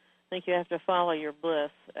true. I think you have to follow your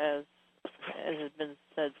bliss, as has been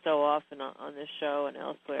said so often on this show and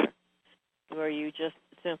elsewhere, where you just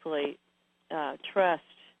simply trust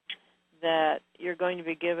that you're going to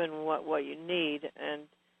be given what you need, and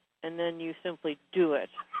then you simply do it.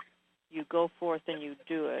 You go forth and you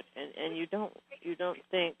do it, and you don't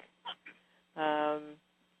think,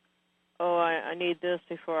 I need this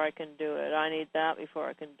before I can do it. I need that before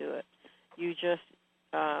I can do it. You just,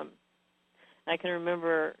 I can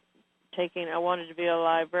remember I wanted to be a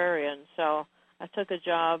librarian, so I took a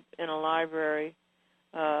job in a library,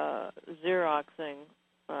 Xeroxing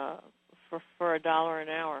for $1 an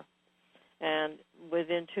hour, and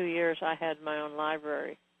within 2 years I had my own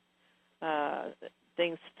library.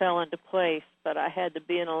 Things fell into place, but I had to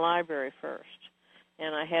be in a library first,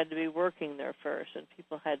 and I had to be working there first, and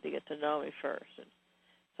people had to get to know me first, and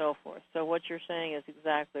so forth. So what you're saying is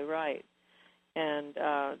exactly right, and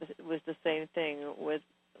it was the same thing with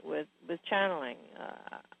channeling.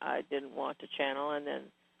 I didn't want to channel, and then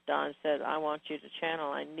Don said, I want you to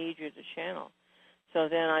channel. I need you to channel. So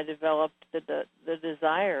then I developed the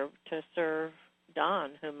desire to serve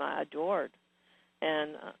Don, whom I adored.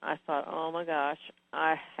 And I thought, oh, my gosh,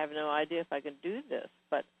 I have no idea if I can do this,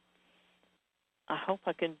 but I hope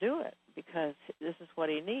I can do it because this is what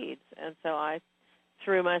he needs. And so I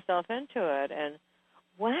threw myself into it, and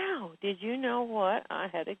wow, did you know what? I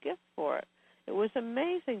had a gift for it. It was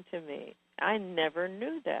amazing to me. I never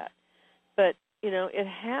knew that. But, it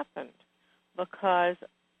happened because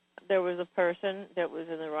there was a person that was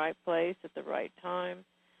in the right place at the right time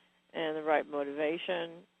and the right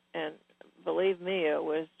motivation, and believe me, it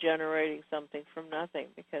was generating something from nothing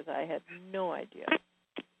because I had no idea.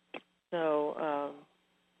 So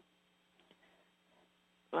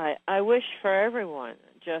I wish for everyone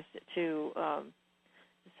just to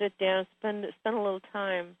sit down, spend a little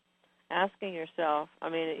time asking yourself,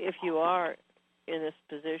 if you are in this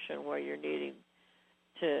position where you're needing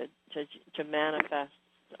to manifest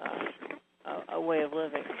a way of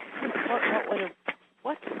living,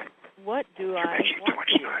 what do I want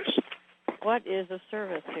to do? What is a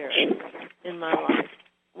service here in my life?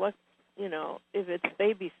 What, if it's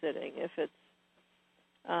babysitting, if it's,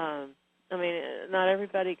 not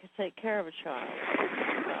everybody can take care of a child.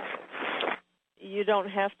 You don't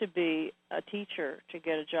have to be a teacher to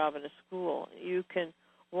get a job in a school. You can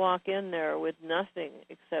walk in there with nothing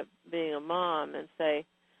except being a mom and say,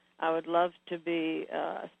 I would love to be,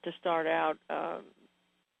 to start out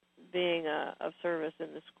being of service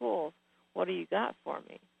in the schools. What do you got for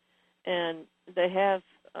me? And they have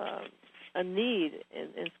a need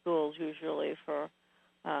in schools usually for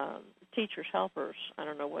teachers' helpers. I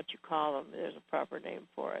don't know what you call them. There's a proper name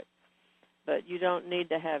for it. But you don't need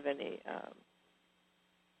to have any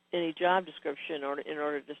job description in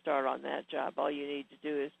order to start on that job. All you need to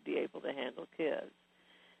do is be able to handle kids.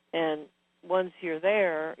 And once you're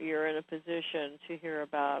there, you're in a position to hear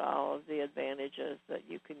about all of the advantages that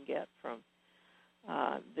you can get from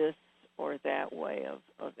this or that way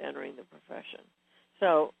of entering the profession.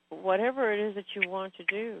 So whatever it is that you want to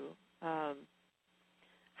do,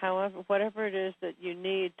 whatever it is that you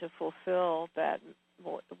need to fulfill that,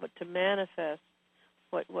 to manifest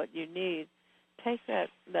what you need, take that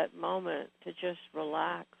moment to just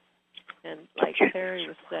relax. And like Terry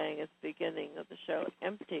was saying at the beginning of the show,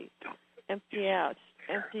 empty out,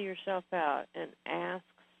 empty yourself out and ask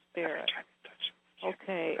Spirit,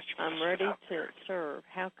 okay, I'm ready to serve.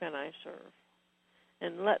 How can I serve?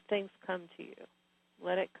 And let things come to you.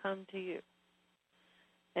 Let it come to you.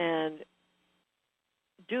 And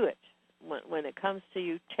do it. When it comes to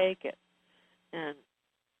you, take it. And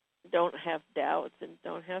don't have doubts and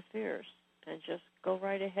don't have fears. And just go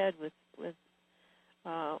right ahead with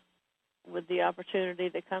the opportunity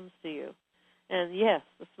that comes to you. And yes,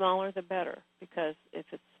 the smaller the better, because if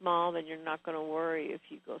it's small, then you're not going to worry if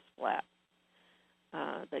you go splat.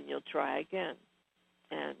 Then you'll try again,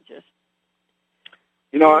 and just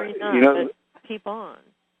keep on.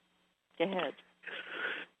 Go ahead.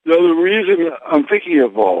 The reason I'm thinking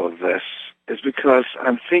of all of this is because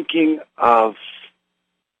I'm thinking of,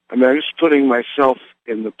 I'm just putting myself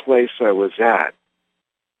in the place I was at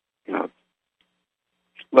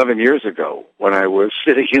 11 years ago when I was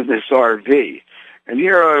sitting in this RV. And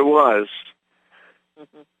here I was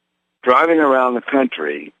driving around the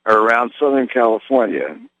country, or around Southern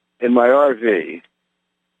California, in my RV.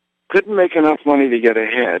 Couldn't make enough money to get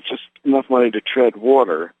ahead, just enough money to tread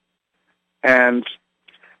water. And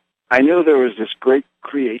I knew there was this great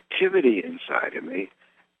creativity inside of me,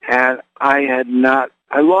 and I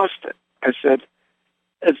lost it. I said,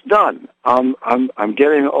 it's done. I'm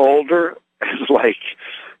getting older. It's like,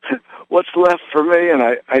 what's left for me? And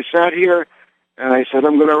I sat here and I said,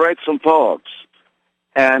 I'm going to write some poems.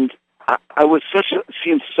 And I was it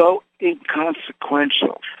seemed so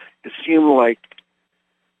inconsequential. It seemed like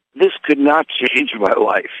this could not change my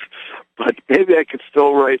life, but maybe I could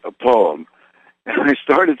still write a poem. And I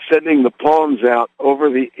started sending the poems out over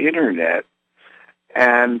the internet,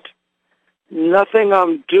 and nothing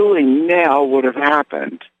I'm doing now would have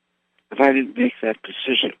happened if I didn't make that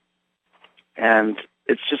decision. And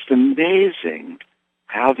it's just amazing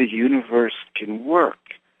how the universe can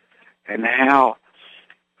work, and how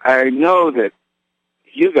I know that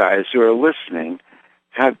you guys who are listening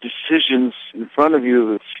have decisions in front of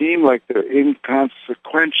you that seem like they're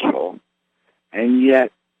inconsequential, and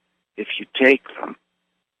yet if you take them,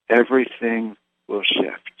 everything will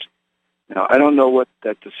shift. Now, I don't know what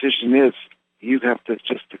that decision is. You have to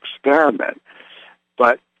just experiment.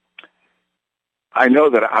 But I know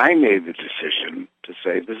that I made the decision to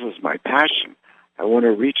say, this is my passion. I want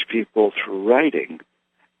to reach people through writing.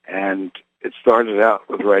 And it started out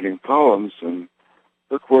with writing poems, and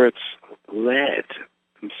look where it's led.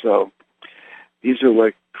 And so these are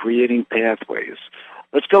like creating pathways.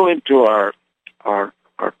 Let's go into our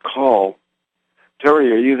call.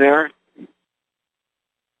 Terry, are you there?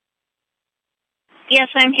 Yes,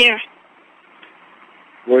 I'm here.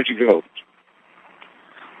 Where'd you go?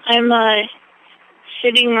 I'm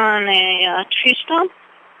sitting on a tree stump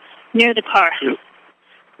near the car.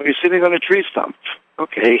 You're sitting on a tree stump.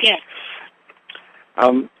 Okay. Yes.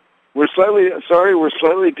 We're slightly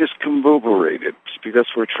discombobulated because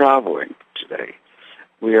we're traveling today.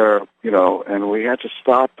 We are, and we had to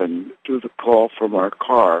stop and do the call from our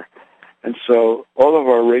car. And so all of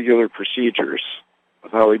our regular procedures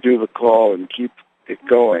of how we do the call and keep it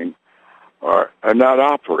going are not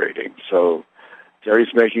operating. So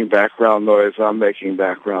Terry's making background noise, I'm making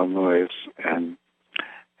background noise, and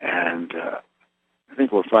I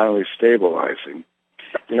think we're finally stabilizing.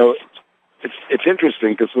 It's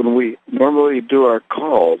interesting because when we normally do our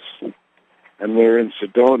calls and we're in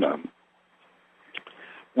Sedona,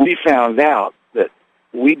 we found out that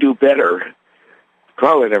we do better.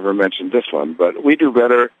 Carla never mentioned this one, but we do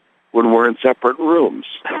better when we're in separate rooms.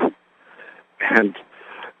 And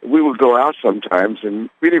we would go out sometimes, and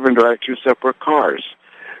we'd even drive 2 separate cars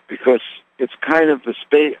because it's kind of the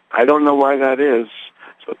space. I don't know why that is,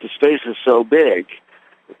 but the space is so big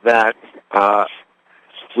that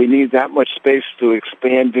we need that much space to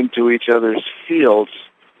expand into each other's fields.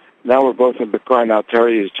 Now we're both in the car. Now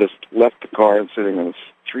Terry has just left the car and sitting on a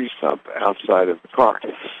tree stump outside of the car.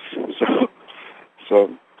 So,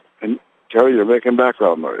 and Terry, you're making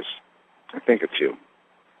background noise. I think it's you.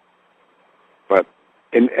 But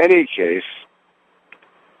in any case,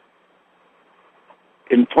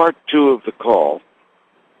 in part 2 of the call,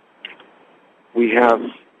 we have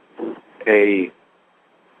a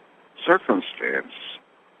circumstance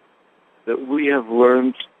that we have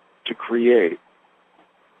learned to create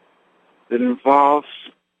that involves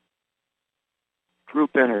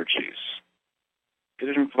group energies.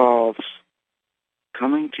 It involves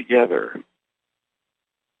coming together.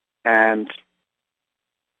 And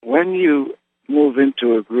when you move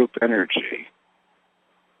into a group energy,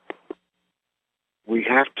 we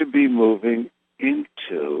have to be moving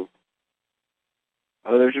into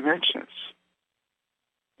other dimensions.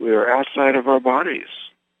 We are outside of our bodies.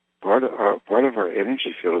 Part of our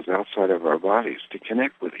energy field is outside of our bodies to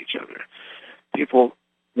connect with each other. People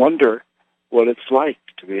wonder what it's like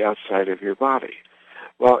to be outside of your body.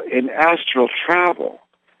 Well, in astral travel,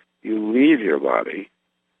 you leave your body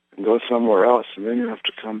and go somewhere else, and then you have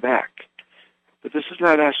to come back. But this is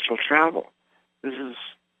not astral travel. This is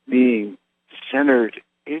being centered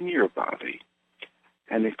in your body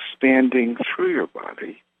and expanding through your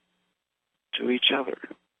body to each other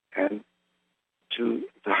and to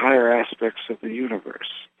the higher aspects of the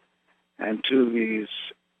universe and to these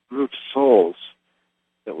group souls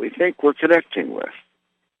that we think we're connecting with.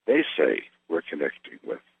 They say we're connecting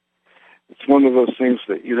with. It's one of those things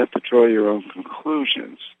that you have to draw your own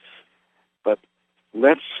conclusions. But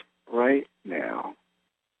let's right now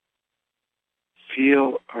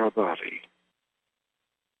feel our body.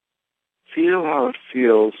 Feel how it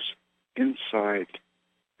feels inside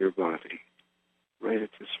your body right at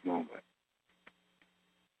this moment.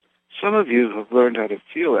 Some of you have learned how to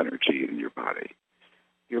feel energy in your body.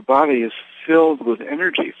 Your body is filled with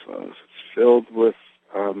energy flows. It's filled with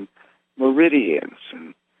meridians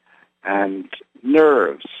and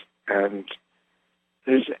nerves, and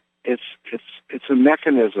it's a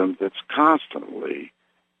mechanism that's constantly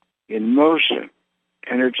in motion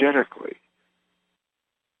energetically.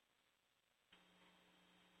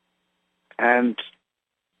 And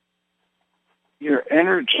your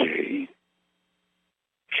energy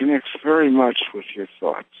connects very much with your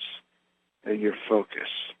thoughts and your focus.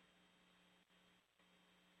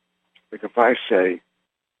 Like if I say,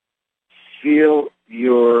 feel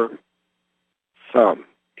your thumb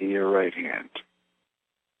in your right hand.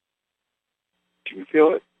 Can you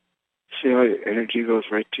feel it? See how your energy goes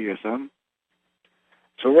right to your thumb?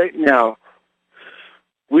 So right now,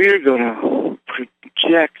 we're going to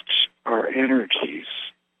project our energies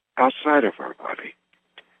outside of our body.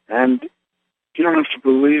 And you don't have to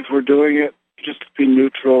believe we're doing it. Just be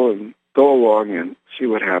neutral and go along and see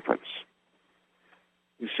what happens.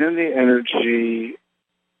 We send the energy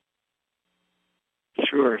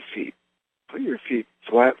through our feet. Put your feet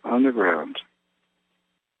flat on the ground.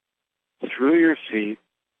 Through your feet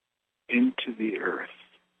into the earth.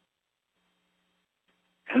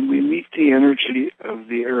 And we meet the energy of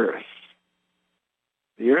the earth.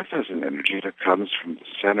 The earth has an energy that comes from the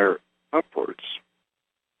center upwards.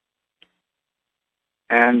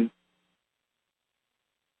 And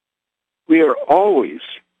we are always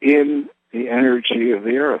in the energy of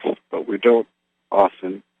the earth, but we don't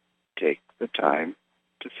often take the time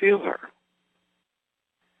to feel her.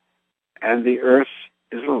 And the earth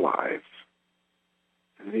is alive,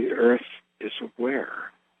 and the earth is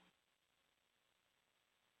aware.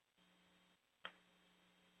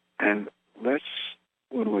 And let's,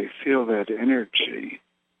 when we feel that energy,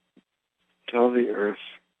 tell the earth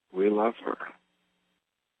we love her.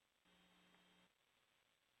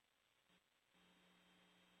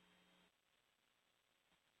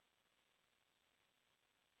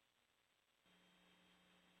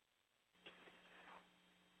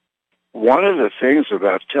 One of the things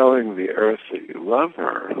about telling the earth that you love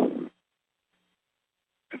her and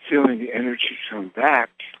feeling the energy come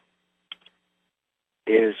back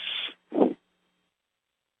is,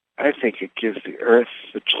 I think it gives the earth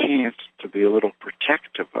the chance to be a little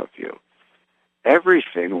protective of you.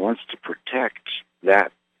 Everything wants to protect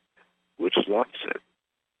that which loves it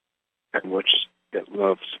and which it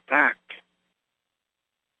loves back.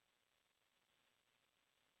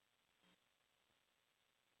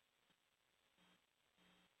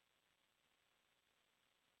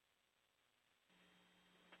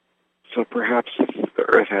 So perhaps if the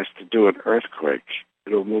earth has to do an earthquake,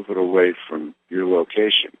 it'll move it away from your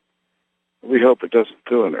location. We hope it doesn't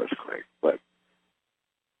do an earthquake, but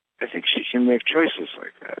I think she can make choices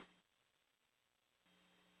like that.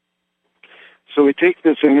 So we take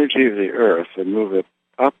this energy of the earth and move it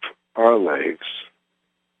up our legs,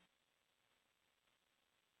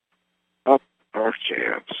 up our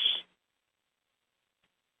calves,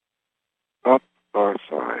 up our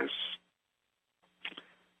thighs,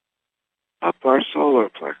 up our solar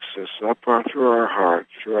plexus, through our heart,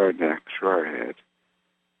 through our neck, through our head,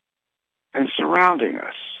 and surrounding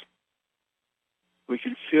us. We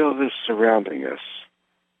can feel this surrounding us.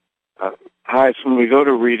 Hi, when we go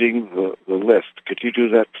to reading the list, could you do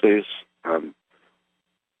that, please?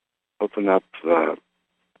 Open up the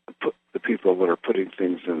people that are putting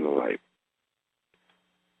things in the light.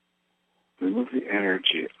 We move the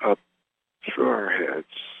energy up through our heads.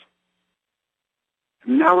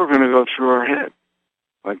 And now we're going to go through our head,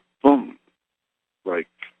 like boom, like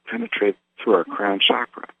penetrate through our crown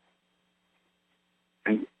chakra.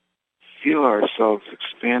 And feel ourselves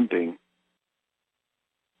expanding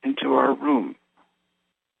into our room.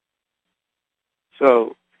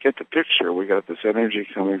 So get the picture. We got this energy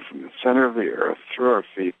coming from the center of the earth, through our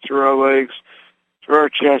feet, through our legs, through our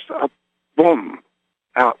chest, up, boom,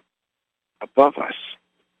 out above us.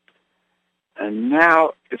 And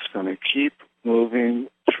now it's going to keep moving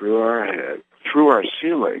through our head, through our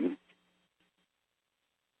ceiling,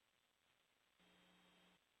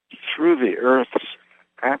 through the earth's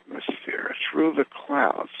atmosphere, through the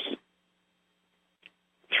clouds,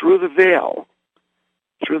 through the veil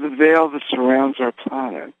that surrounds our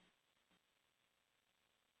planet.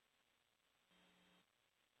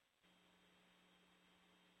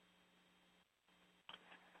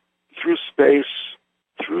 Through space,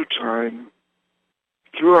 through time,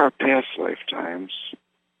 through our past lifetimes,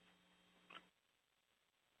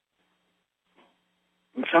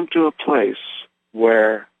 we come to a place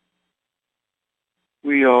where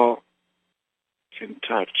we all can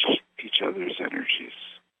touch each other's energies.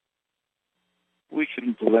 We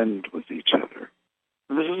can blend with each other.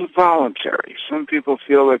 And this is voluntary. Some people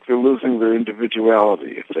feel like they're losing their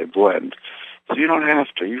individuality if they blend. So you don't have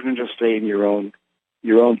to. You can just stay in your own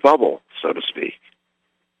bubble, so to speak.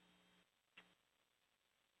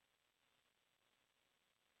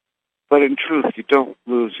 But in truth, you don't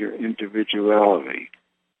lose your individuality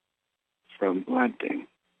from blending.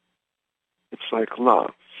 It's like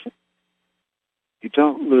love. You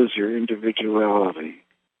don't lose your individuality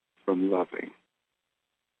from loving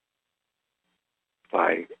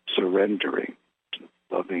by surrendering to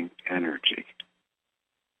loving energy.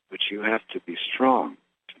 But you have to be strong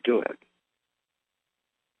to do it.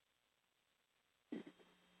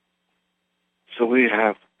 So we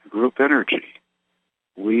have group energy.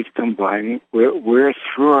 We're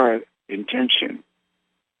through our intention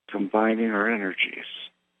combining our energies.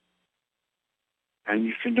 And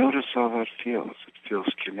you can notice how that feels. It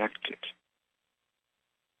feels connected.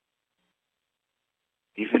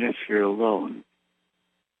 Even if you're alone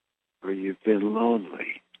or you've been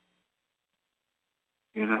lonely,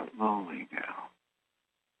 you're not lonely now.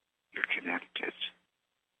 You're connected.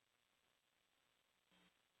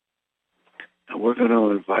 And we're going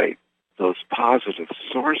to invite those positive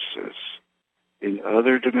sources in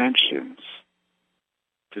other dimensions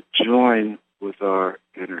to join with our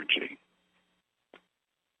energy,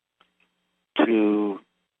 to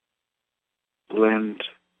blend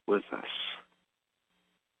with us.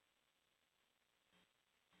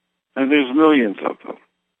 And there's millions of them,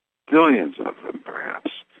 billions of them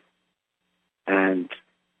perhaps. And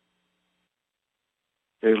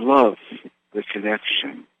they love the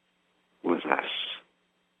connection with us.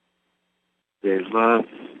 They love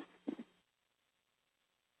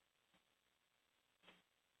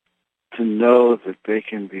to know that they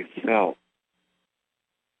can be felt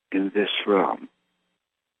in this realm,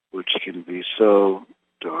 which can be so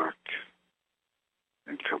dark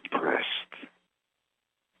and compressed.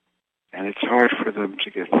 And it's hard for them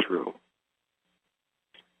to get through.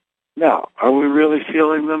 Now, are we really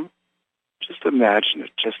feeling them? Just imagine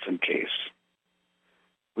it, just in case.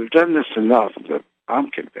 We've done this enough that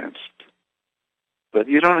I'm convinced. But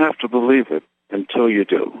you don't have to believe it until you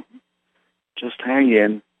do. Just hang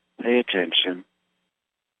in, pay attention.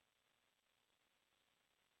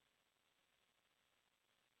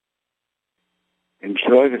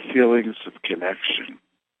 Enjoy the feelings of connection.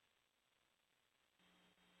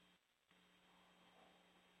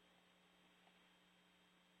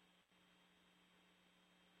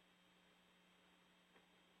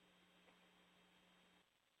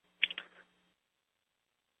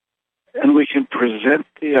 And we can present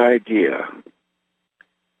the idea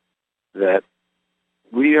that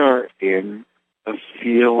we are in a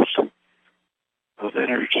field of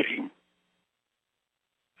energy,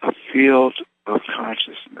 a field of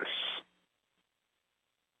consciousness,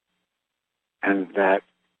 and that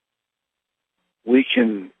we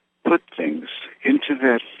can put things into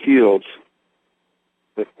that field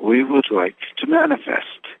that we would like to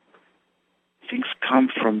manifest. Things come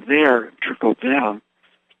from there, trickle down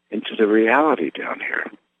into the reality down here.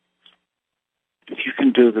 If you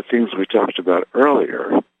can do the things we talked about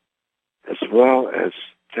earlier, as well as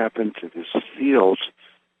tap into this field,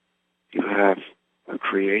 you have a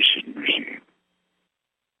creation machine.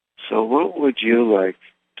 So what would you like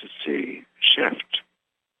to see shift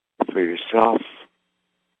for yourself,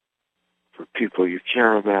 for people you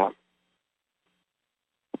care about,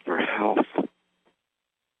 for health,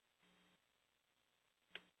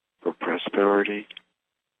 for prosperity,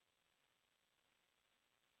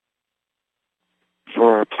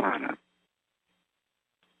 for our planet?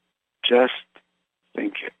 Just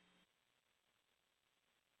think it.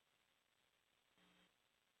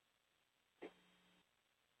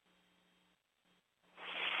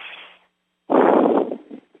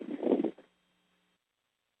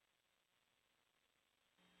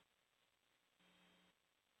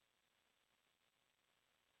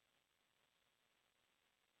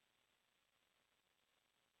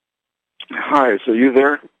 Hi, so you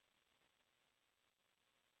there?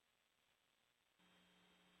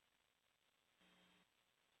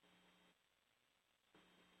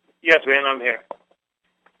 Yes, Wynn, I'm here.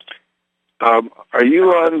 Are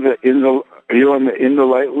you on the in the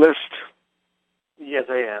light list? Yes,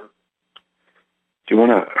 I am. Do you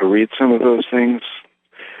want to read some of those things?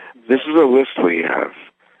 This is a list we have,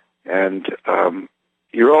 and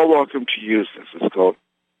you're all welcome to use this. It's called,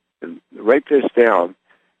 and write this down.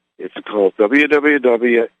 It's called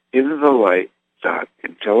www.inthelight,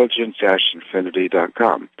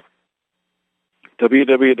 www.intelligent-infinity.com.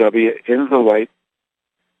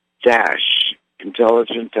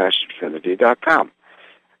 www.inthelight-intelligent-infinity.com.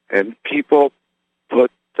 And people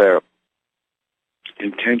put their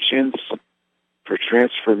intentions for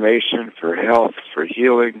transformation, for health, for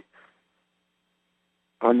healing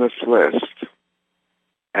on this list,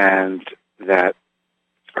 and that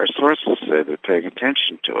our sources say they're paying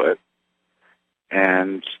attention to it,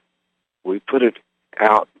 and we put it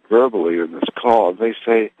out verbally in this call, and they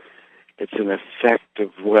say it's an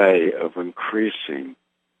effective way of increasing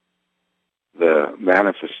the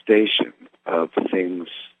manifestation of things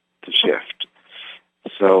to shift.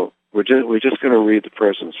 So we're just going to read the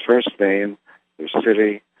person's first name, their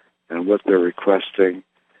city, and what they're requesting.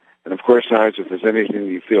 And of course, Sarge, if there's anything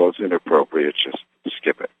you feel is inappropriate, just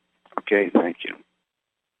skip it. Okay, thank you.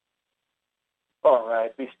 All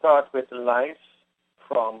right, we start with Lice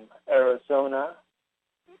from Arizona,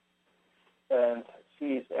 and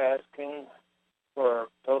she's asking for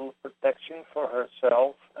total protection for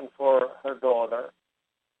herself and for her daughter.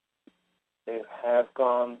 They have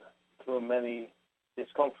gone through many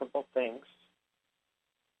discomfortable things.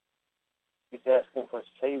 She's asking for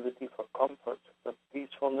safety, for comfort, for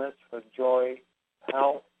peacefulness, for joy,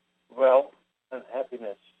 health, wealth, and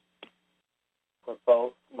happiness for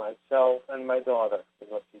both myself and my daughter, is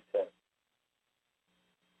what she said.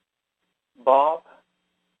 Bob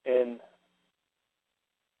in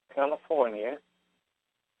California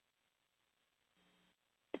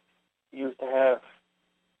used to have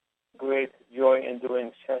great joy in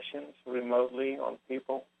doing sessions remotely on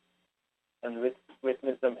people and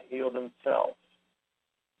witness them heal themselves.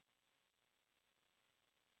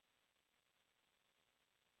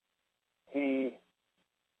 He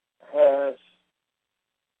has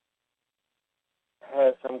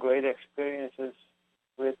had some great experiences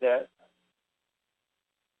with that,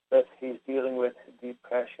 but he's dealing with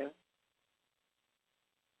depression,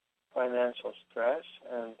 financial stress,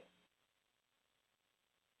 and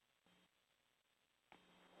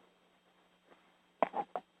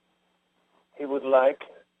he would like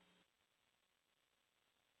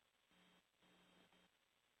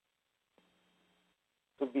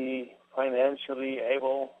to be financially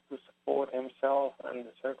able to support himself and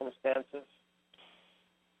the circumstances,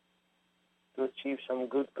 to achieve some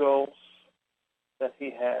good goals that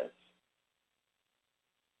he has.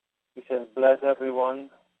 He says, bless everyone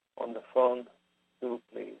on the phone too,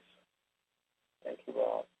 please. Thank you,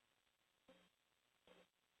 Bob.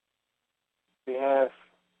 We have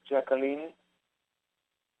Jacqueline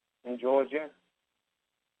in Georgia.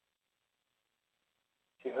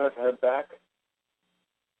 She hurt her back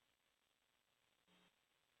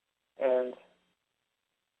and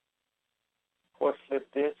 4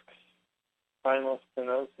 slip discs, spinal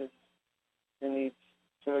stenosis. She needs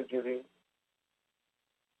surgery,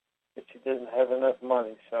 but she doesn't have enough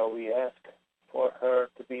money, so we ask for her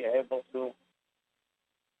to be able to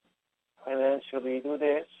financially do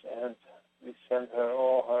this, and we send her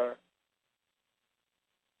all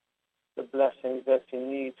the blessings that she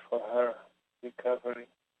needs for her recovery.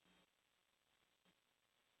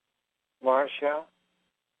 Marcia,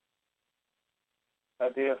 a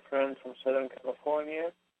dear friend from Southern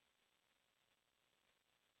California,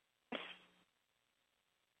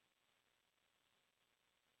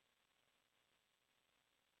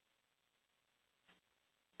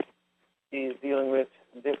 she is dealing with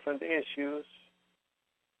different issues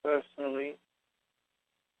personally.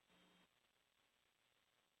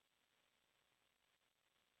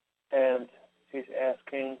 And she's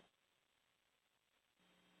asking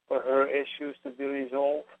for her issues to be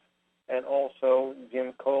resolved, and also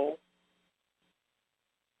Jim Cole,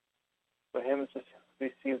 for him to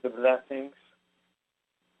receive the blessings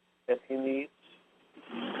that he needs.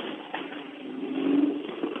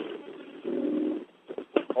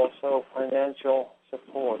 Also financial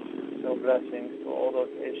support, so blessings for all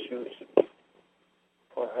those issues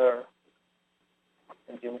for her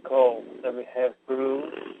and Jim Cole. Then we have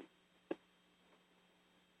Bruce,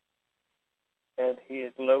 and he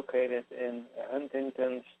is located in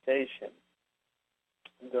Huntington Station.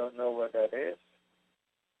 Don't know where that is.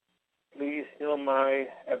 Please heal my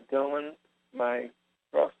abdomen, my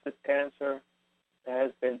prostate cancer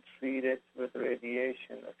has been treated with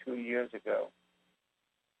radiation a few years ago.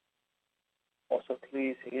 Also,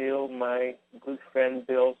 please heal my good friend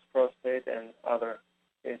Bill's prostate and other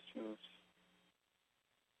issues.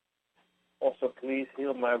 Also, please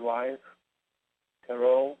heal my wife,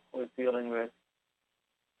 Carol, who is dealing with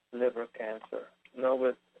liver cancer. No,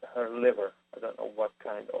 with her liver. I don't know what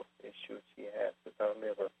kind of issues she has with her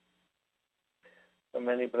liver. So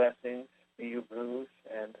many blessings you, Bruce,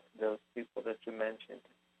 and those people that you mentioned.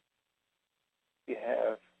 We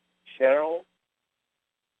have Cheryl,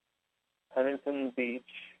 Huntington Beach.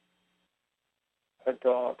 Her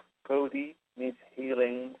dog, Cody, needs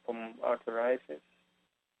healing from arthritis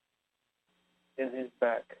in his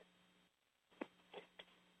back.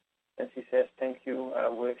 And she says, thank you. I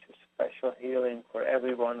wish a special healing for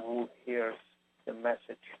everyone who hears the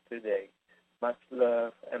message today. Much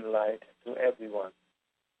love and light to everyone.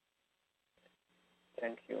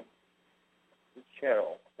 Thank you.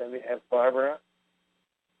 Cheryl. Then we have Barbara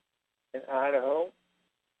in Idaho.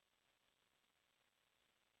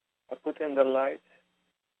 I put in the light,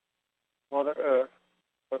 Mother Earth,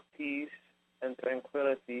 for peace and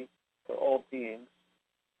tranquility for all beings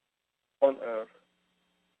on Earth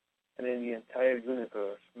and in the entire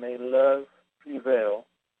universe. May love prevail.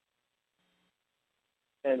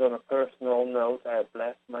 And on a personal note, I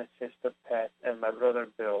bless my sister Pat and my brother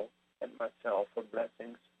Bill and myself for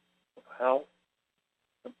blessings of health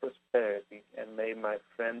and prosperity. And may my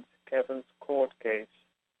friend Kevin's court case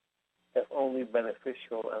have only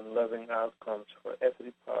beneficial and loving outcomes for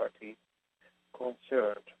every party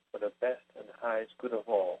concerned for the best and highest good of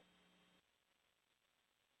all.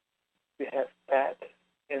 We have Pat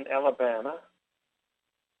in Alabama.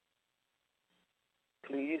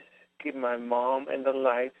 Please keep my mom in the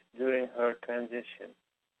light during her transition.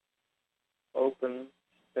 Open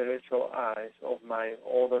spiritual eyes of my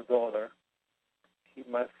older daughter. Keep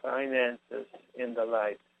my finances in the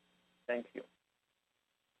light. Thank you.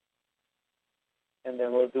 And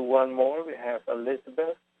then we'll do one more. We have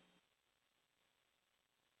Elizabeth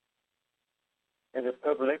in the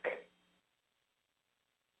public.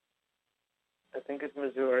 I think it's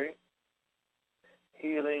Missouri.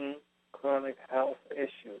 Healing chronic health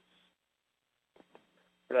issues.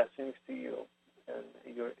 Blessings to you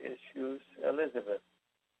and your issues, Elizabeth.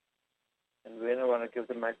 And Wynn, I want to give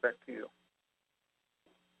the mic back to you.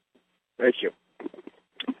 Thank you.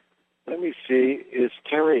 Let me see. Is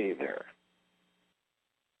Terry there?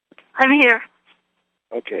 I'm here.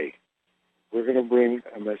 Okay. We're going to bring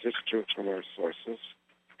a message to from our sources.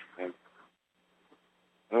 And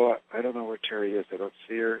I don't know where Terry is. I don't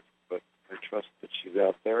see her, but I trust that she's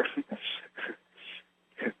out there.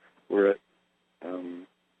 We're at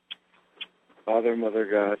Father, Mother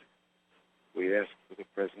God, we ask for the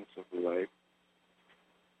presence of the light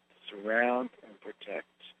to surround and protect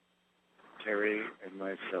Terry and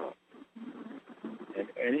myself. And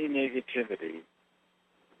any negativity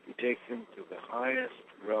be taken to the highest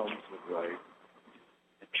realms of light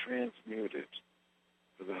and transmuted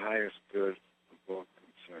for the highest good of both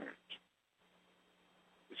concerned.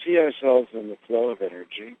 We see ourselves in the flow of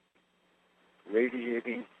energy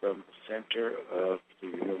radiating from the center of the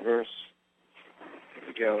universe,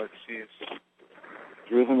 the galaxies,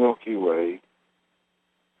 through the Milky Way,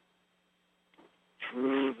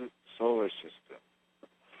 through the solar system,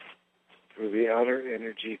 through the outer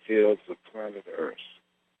energy fields of planet Earth,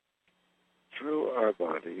 through our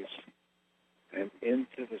bodies, and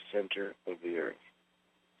into the center of the Earth.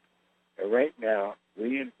 And right now,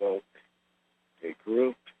 we invoke a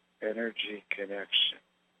group energy connection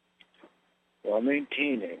while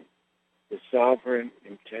maintaining the sovereign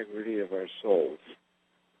integrity of our souls.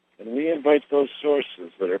 And we invite those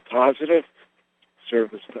sources that are positive,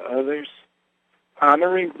 service to others,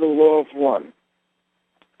 honoring the law of one,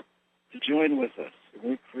 to join with us.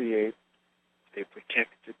 And we create a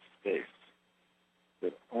protected space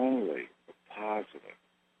that only the positive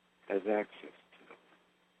has access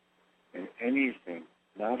to. And anything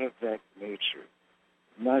not of that nature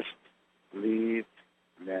must leave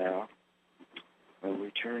now, and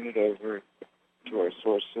we turn it over to our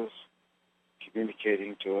sources,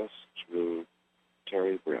 communicating to us through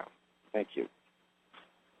Terry Brown. Thank you.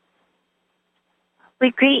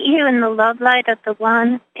 We greet you in the love light of the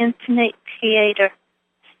one infinite creator.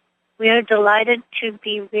 We are delighted to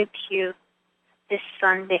be with you this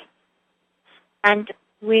Sunday. And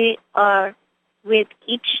we are with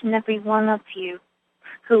each and every one of you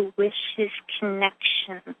who wishes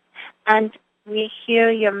connection. And we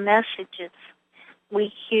hear your messages.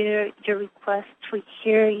 We hear your requests. We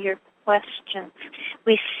hear your questions.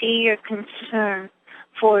 We see your concern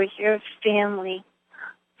for your family,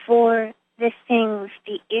 for the things,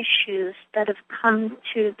 the issues that have come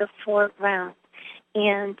to the foreground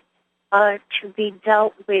and are to be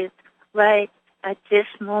dealt with right at this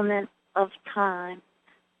moment of time.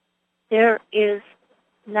 There is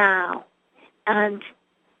now, and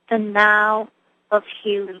the now of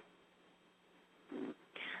healing,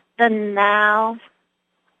 the now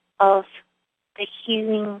of the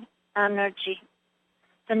healing energy,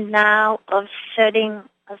 the now of setting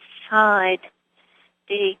aside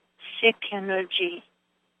the sick energy,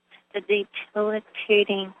 the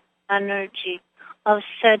debilitating energy, of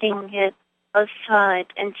setting it aside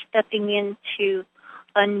and stepping into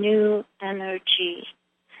a new energy,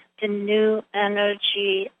 the new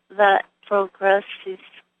energy that progresses.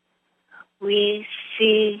 We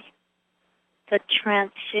see the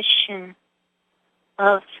transition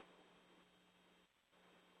of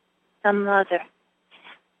the mother,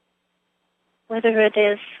 whether it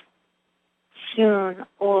is soon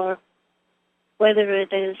or whether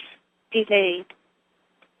it is delayed.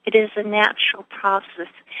 It is a natural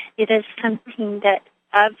process. It is something that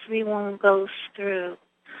everyone goes through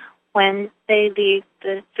when they leave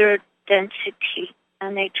the third density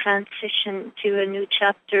and they transition to a new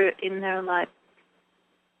chapter in their life.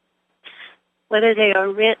 Whether they are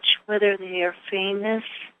rich, whether they are famous,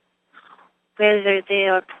 whether they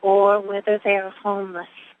are poor, whether they are homeless,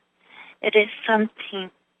 it is something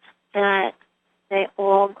that they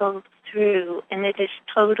all go through, and it is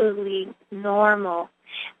totally normal.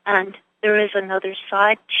 And there is another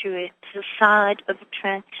side to it, the side of a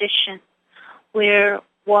transition, where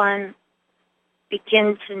one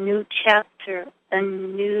begins a new chapter, a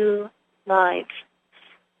new life.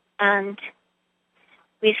 And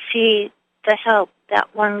we see the help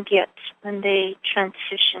that one gets when they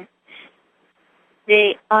transition.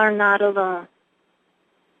 They are not alone.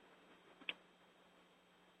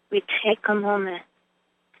 We take a moment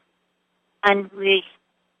and we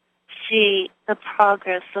see the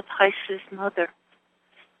progress of Heis's mother,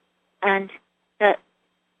 and that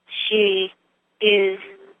she is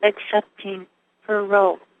accepting her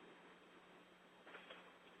role.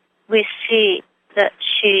 We see that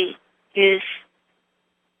she is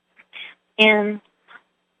in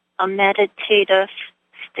a meditative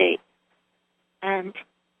state and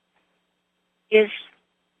is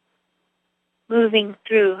moving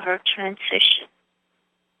through her transition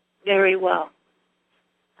very well.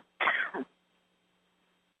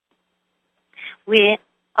 We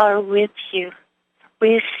are with you.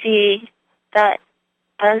 We see that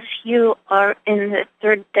as you are in the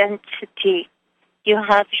third density, you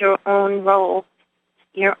have your own role,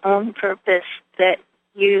 your own purpose that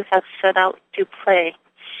you have set out to play.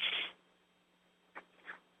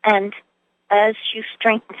 And as you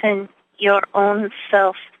strengthen your own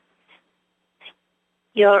self,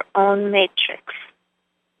 your own matrix,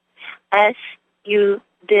 as you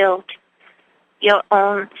build your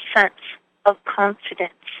own sense of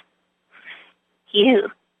confidence, you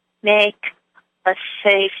make a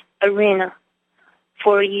safe arena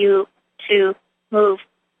for you to move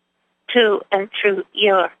to and through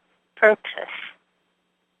your purpose.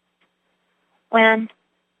 When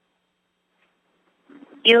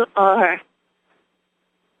you are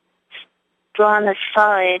drawn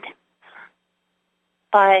aside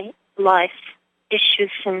by life,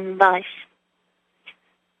 issues in life,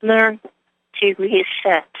 learn to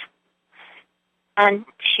reset and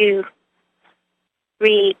to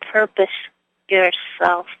repurpose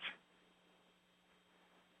yourself.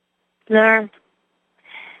 Learn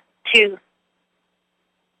to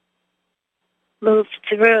move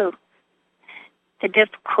through the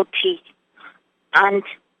difficulty and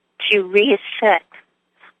to reset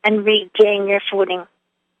and regain your footing.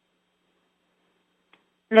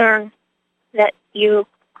 Learn that you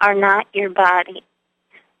are not your body.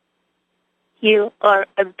 You are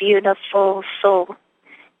a beautiful soul,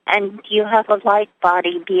 and you have a light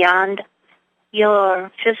body beyond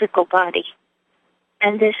your physical body.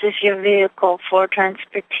 And this is your vehicle for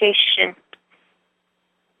transportation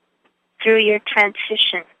through your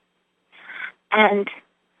transition. And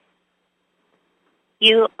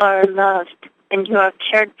you are loved and you are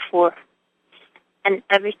cared for, and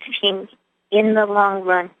everything in the long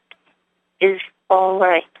run is all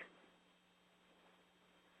right.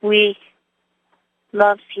 We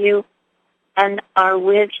love you and are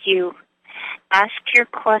with you. Ask your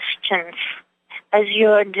questions as you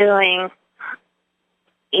are doing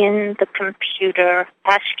in the computer.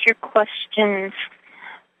 Ask your questions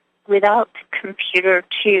without the computer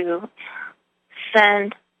too.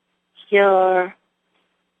 Send your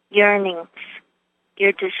yearnings,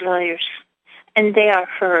 your desires, and they are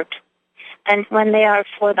heard. And when they are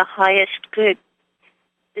for the highest good,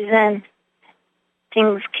 then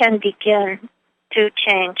things can begin to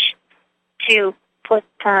change, to put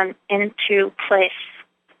them into place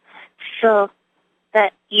so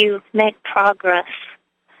that you make progress,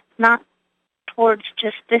 not towards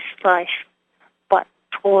just this life, but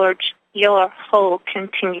towards your whole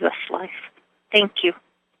continuous life. Thank you.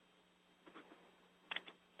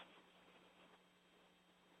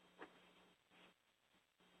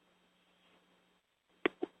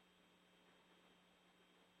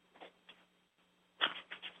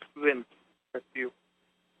 Wynn, back to you.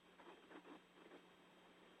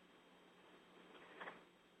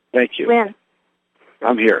 Thank you. Wynn.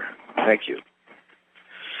 I'm here. Thank you.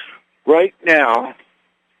 Right now,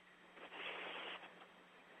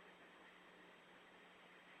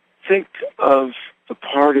 think of the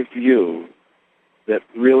part of you that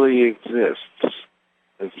really exists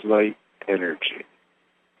as light energy.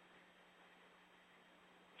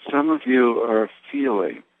 Some of you are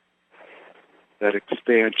feeling that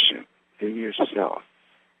expansion in yourself.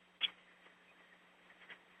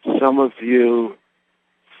 Some of you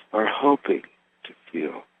are hoping to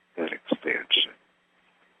feel that expansion.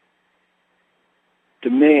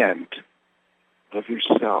 Demand of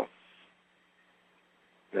yourself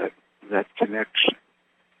that connection.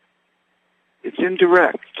 It's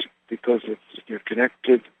indirect because you're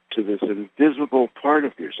connected to this invisible part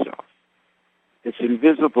of yourself. It's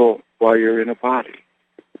invisible while you're in a body.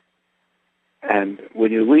 And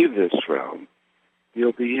when you leave this realm,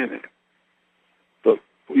 you'll be in it. But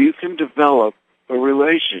you can develop a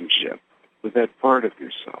relationship with that part of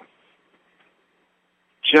yourself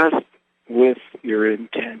just with your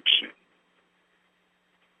intention.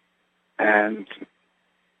 And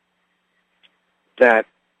that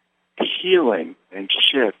healing and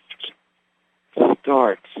shift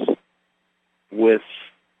starts with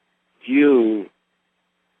you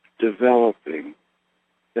developing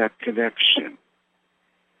that connection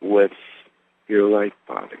with your light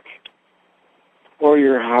body or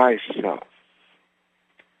your high self.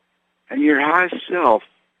 And your high self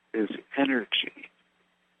is energy,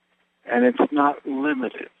 and it's not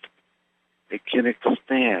limited. It can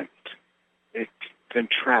expand. It can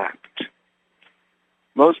contract.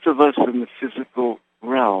 Most of us in the physical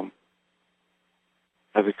realm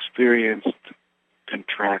have experienced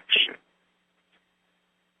contraction.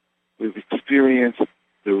 We've experienced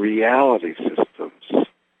the reality systems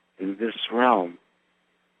in this realm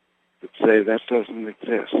that say that doesn't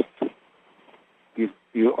exist.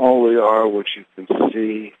 You only are what you can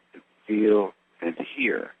see, and feel, and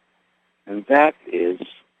hear. And that is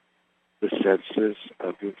the senses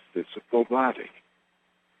of your physical body.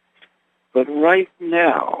 But right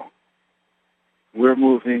now, we're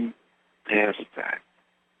moving past that,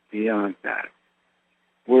 beyond that.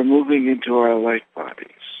 We're moving into our light bodies.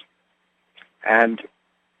 And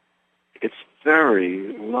it's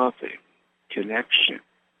very loving connection.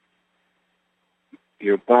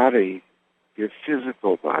 Your body, your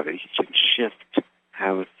physical body, can shift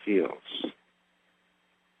how it feels.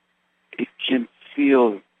 It can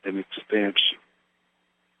feel an expansion.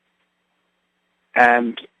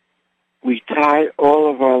 And we tie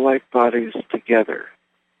all of our light bodies together.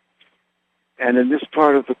 And in this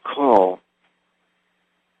part of the call,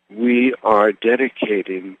 we are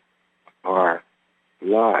dedicating our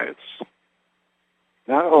lives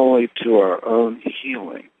not only to our own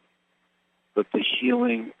healing, but the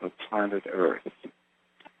healing of planet Earth.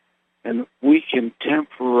 And we can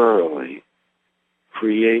temporarily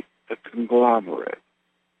create a conglomerate,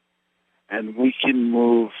 and we can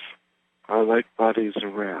move our light bodies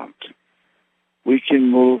around. We can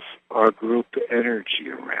move our group energy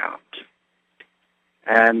around.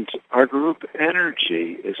 And our group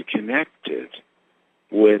energy is connected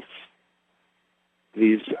with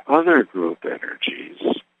these other group energies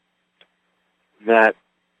that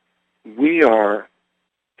we are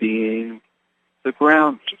being the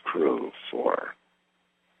ground crew for.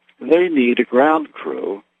 They need a ground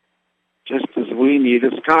crew just as we need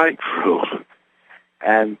a sky crew.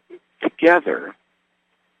 And together,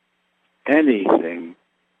 anything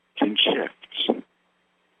can shift.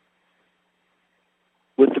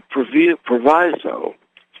 With the proviso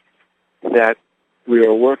that we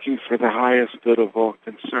are working for the highest good of all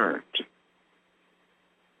concerned.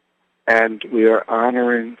 And we are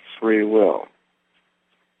honoring free will.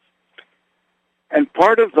 And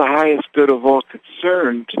part of the highest good of all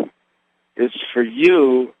concerned is for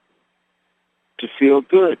you to feel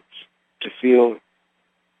good, to feel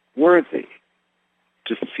worthy,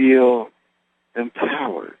 to feel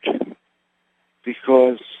empowered,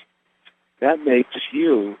 because that makes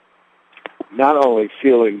you not only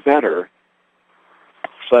feeling better,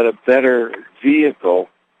 but a better vehicle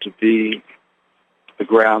to be the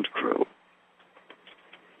ground crew.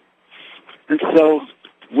 And so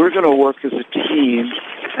we're going to work as a team,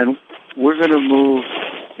 and we're going to move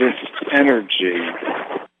this energy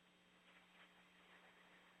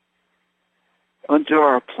onto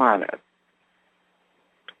our planet.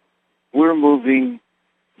 We're moving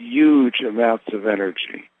huge amounts of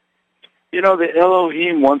energy. You know, the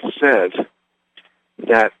Elohim once said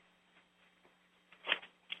that,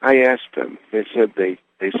 I asked them, they said they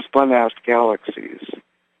spun out galaxies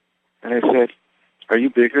And I said, are you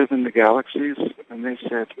bigger than the galaxies? And they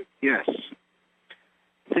said, yes.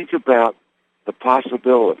 Think about the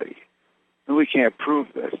possibility, and we can't prove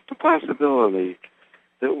this, the possibility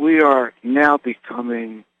that we are now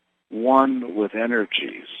becoming one with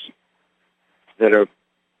energies that are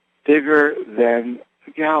bigger than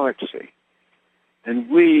the galaxy. And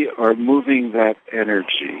we are moving that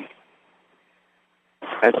energy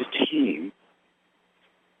as a team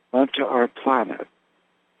onto our planet.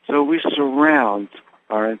 So we surround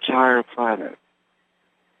our entire planet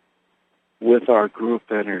with our group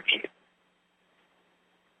energy,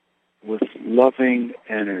 with loving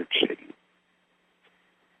energy.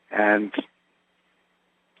 And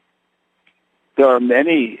there are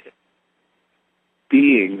many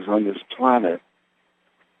beings on this planet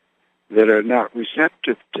that are not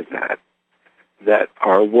receptive to that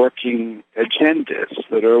are working agendas,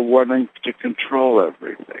 that are wanting to control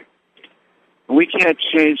everything. And we can't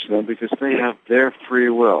change them because they have their free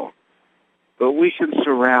will. But we can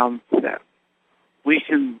surround them.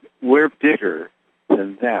 We're bigger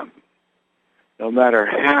than them, no matter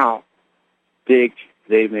how big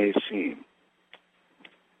they may seem.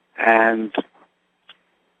 And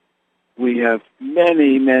we have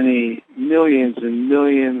many, many millions and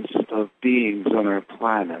millions of beings on our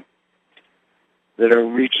planet that are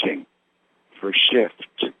reaching for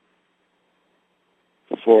shift,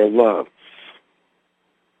 for love,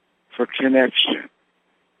 for connection.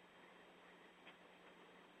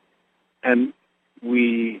 And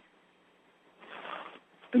we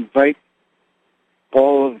invite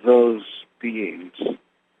all of those beings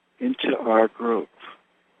into our group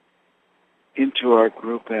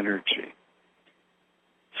energy,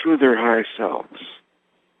 through their high selves.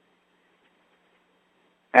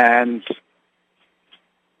 And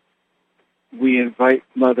we invite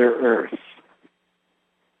Mother Earth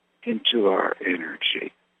into our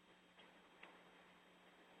energy.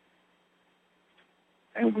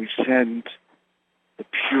 And we send the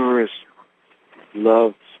purest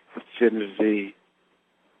love, affinity,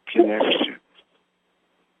 connection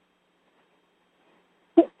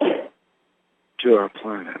to our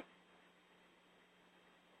planet.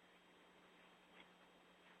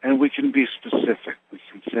 And we can be specific. We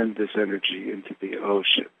can send this energy into the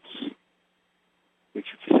oceans. We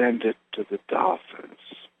can send it to the dolphins.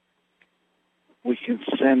 We can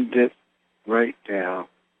send it right now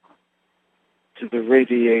to the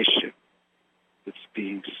radiation that's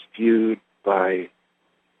being spewed by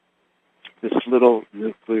this little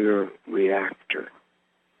nuclear reactor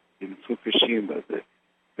in Fukushima that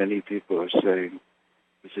many people are saying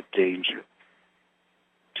is a danger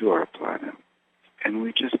to our planet. And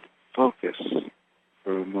we just focus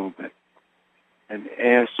for a moment and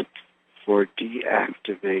ask for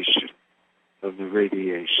deactivation of the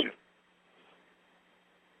radiation,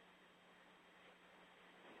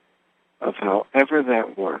 of however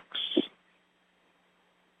that works.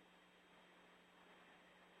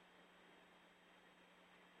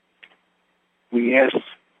 We ask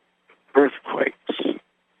earthquakes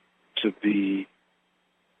to be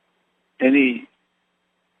any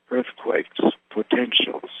earthquakes,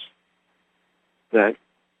 potentials that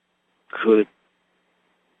could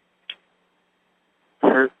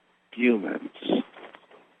hurt humans.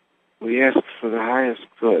 We ask for the highest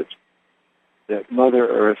good, that Mother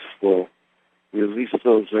Earth will release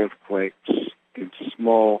those earthquakes in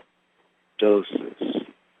small doses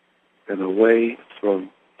and away from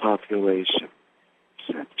population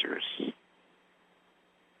centers.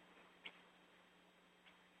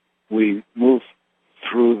 We move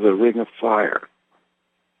through the ring of fire,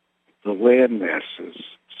 the land masses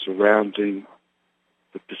surrounding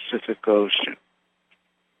the Pacific Ocean,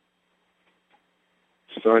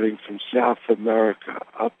 starting from South America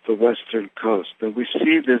up the western coast. And we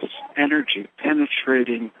see this energy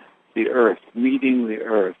penetrating the earth, meeting the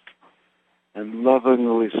earth, and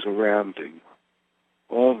lovingly surrounding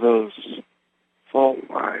all those fault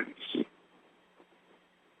lines.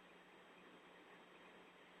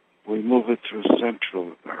 We move it through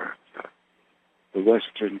Central America, the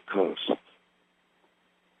western coast.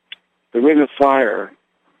 The Ring of Fire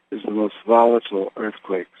is the most volatile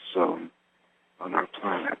earthquake zone on our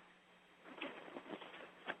planet.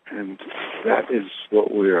 And that is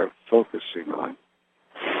what we are focusing on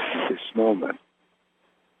at this moment.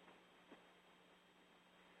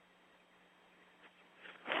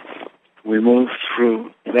 We move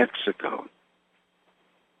through Mexico.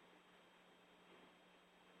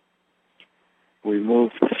 We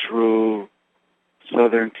move through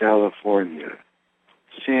Southern California,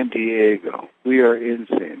 San Diego. We are in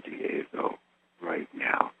San Diego right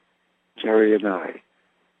now, Terry and I.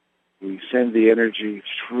 We send the energy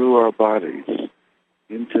through our bodies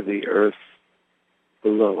into the earth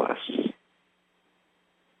below us.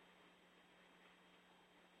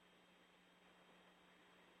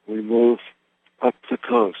 We move up the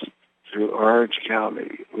coast through Orange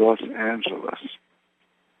County, Los Angeles.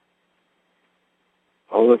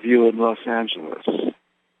 All of you in Los Angeles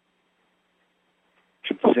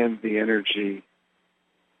can send the energy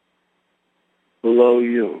below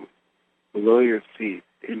you, below your feet,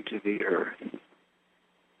 into the earth.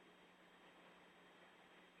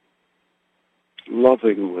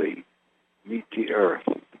 Lovingly meet the earth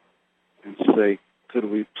and say, could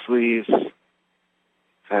we please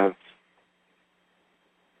have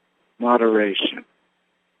moderation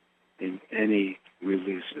in any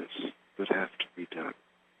releases that have to be done.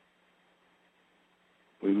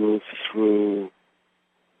 We move through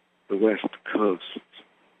the west coast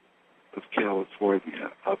of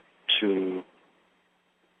California up to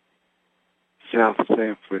South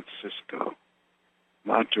San Francisco,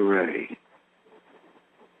 Monterey,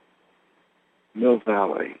 Mill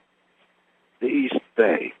Valley, the East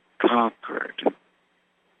Bay, Concord,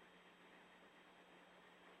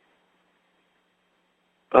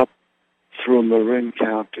 up through Marin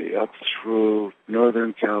County, up through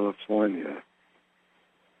Northern California,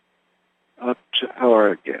 up to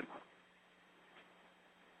Oregon,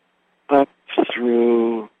 up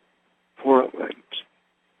through Portland,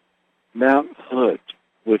 Mount Hood,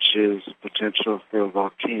 which is potential for a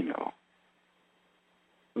volcano.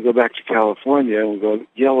 We go back to California and we go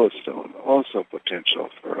Yellowstone, also potential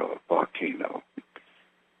for a volcano.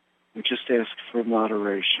 We just ask for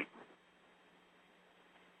moderation.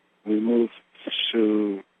 We move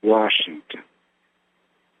to Washington,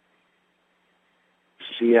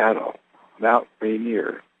 Seattle, Mount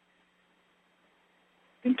Rainier,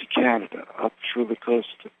 into Canada, up through the coast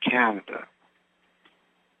of Canada,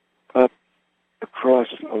 up across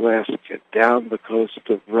Alaska, down the coast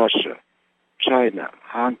of Russia, China,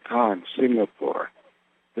 Hong Kong, Singapore,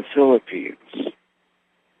 the Philippines,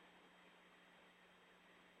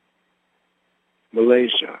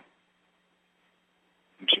 Malaysia,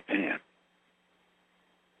 and Japan.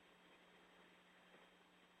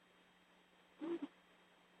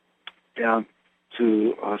 Down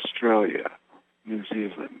to Australia, New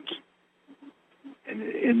Zealand, and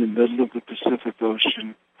in the middle of the Pacific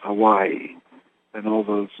Ocean, Hawaii, and all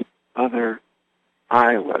those other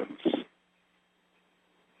islands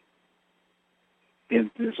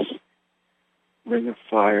in this Ring of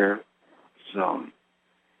Fire zone.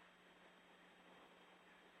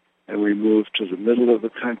 And we move to the middle of the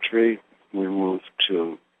country. We move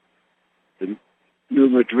to the New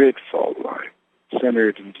Madrid fault line,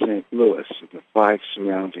 centered in St. Louis and the 5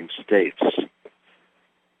 surrounding states.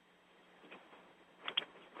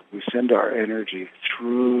 We send our energy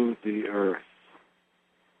through the earth,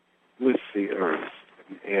 with the earth,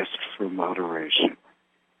 and ask for moderation.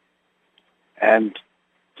 And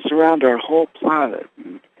surround our whole planet,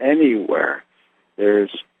 anywhere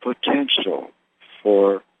there's potential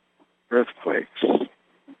for earthquakes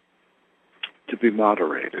to be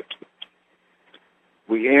moderated.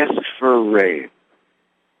 We ask for rain.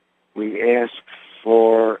 We ask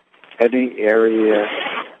for any area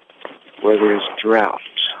where there's drought,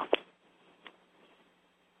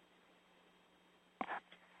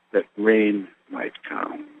 that rain might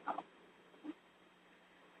come.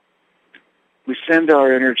 We send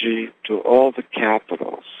our energy to all the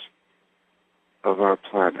capitals of our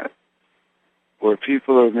planet where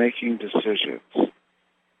people are making decisions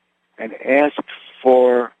and ask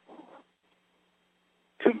for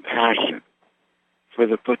compassion, for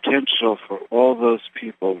the potential for all those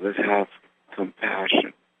people that have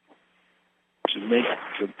compassion to make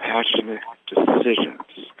compassionate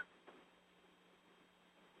decisions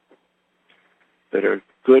that are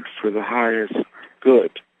good for the highest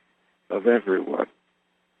good of everyone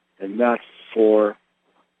and not for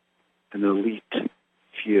an elite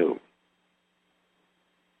few.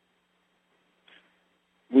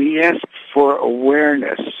 We ask for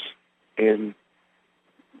awareness in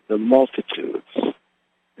the multitudes,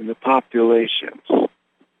 in the populations,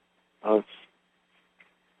 of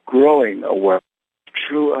growing awareness,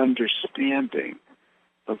 true understanding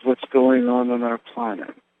of what's going on our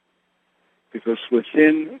planet. Because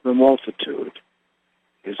within the multitude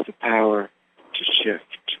is the power to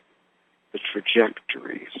shift the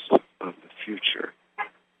trajectories of the future.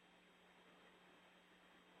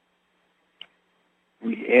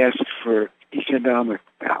 We ask for economic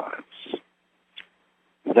balance,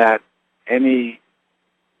 that anything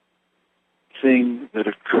that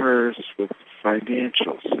occurs with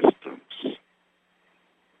financial systems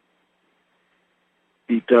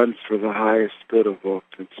be done for the highest good of all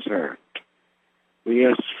concerned. We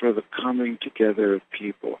ask for the coming together of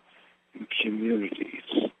people in communities,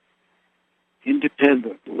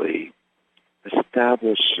 independently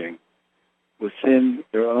establishing within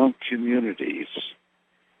their own communities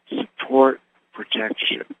support,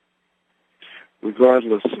 protection,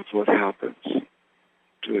 regardless of what happens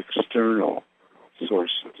to external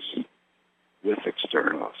sources, with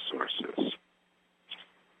external sources.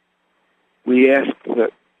 We ask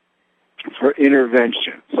that for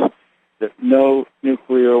interventions, that no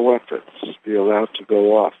nuclear weapons be allowed to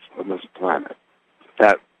go off on this planet,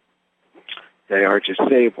 that they are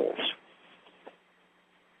disabled.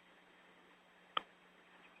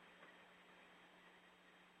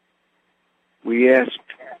 We ask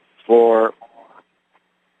for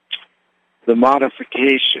the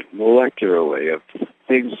modification molecularly of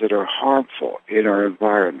things that are harmful in our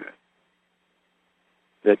environment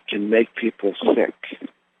that can make people sick.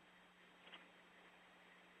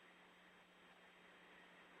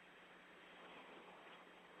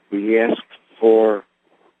 We ask for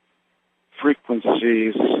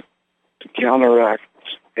frequencies to counteract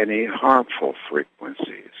any harmful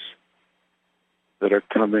frequencies that are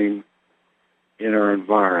coming in our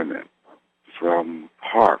environment from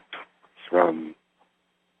HAARP, from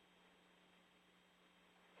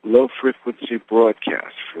low-frequency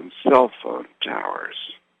broadcasts from cell phone towers.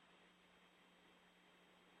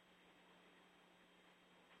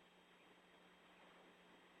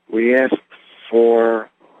 We ask for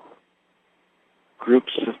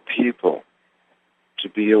groups of people to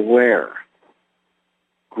be aware,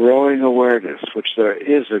 growing awareness, which there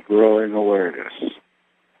is a growing awareness,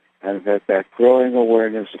 and that growing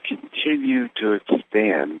awareness continue to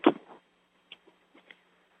expand,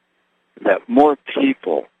 that more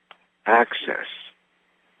people access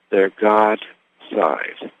their God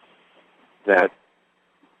side, that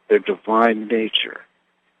their divine nature,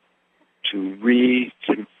 to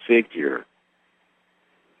reconfigure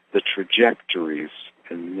the trajectories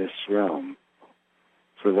in this realm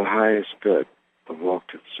for the highest good of all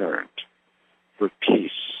concerned, for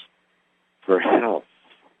peace, for health,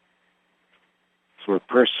 for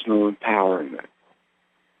personal empowerment.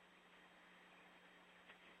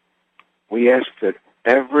 We ask that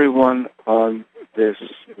everyone on this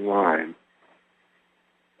line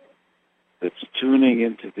that's tuning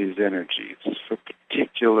into these energies for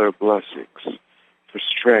particular blessings, for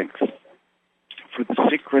strength, for the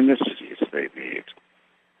synchronicities they need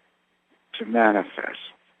to manifest,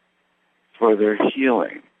 for their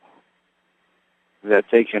healing, that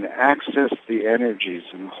they can access the energies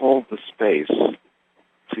and hold the space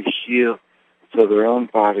to heal, so their own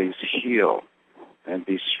bodies heal and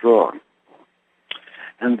be strong.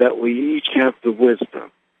 And that we each have the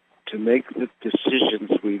wisdom to make the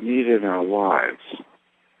decisions we need in our lives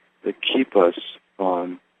that keep us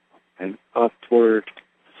on an upward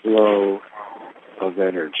flow of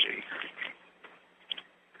energy.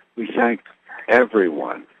 We thank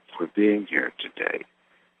everyone for being here today,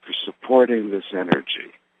 for supporting this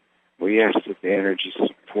energy. We ask that the energy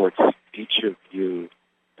supports each of you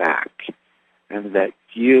back, and that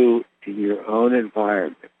you, in your own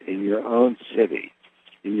environment, in your own city,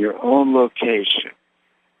 in your own location,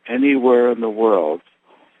 anywhere in the world,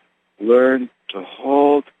 learn to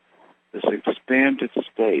hold this expanded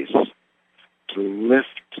space to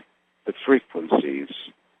lift the frequencies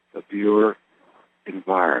of your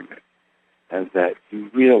environment, and that you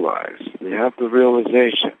realize, you have the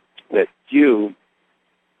realization that you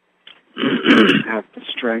have the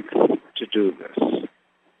strength to do this.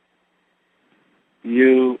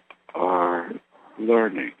 You are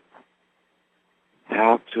learning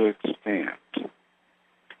how to expand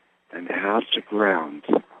and how to ground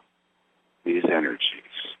these energies.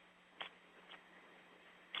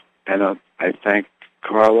 And I thank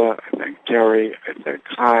Carla, I thank Terry, I thank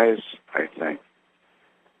Kais, I thank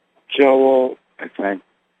Joel, I thank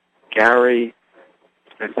Gary,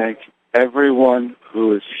 I thank everyone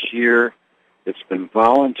who is here that's been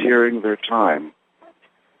volunteering their time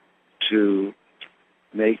to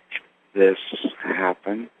make this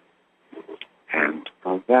happen. And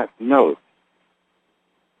on that note,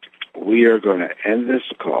 we are going to end this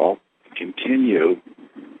call, continue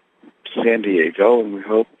to San Diego, and we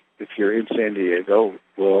hope if you're in San Diego,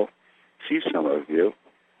 we'll see some of you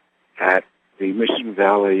at the Mission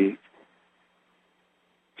Valley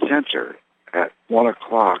Center at 1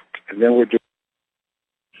 o'clock, and then we're doing...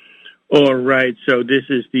 All right, so this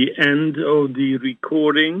is the end of the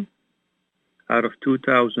recording out of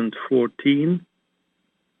 2014.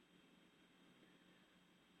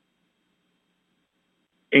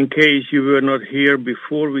 In case you were not here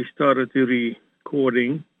before we started the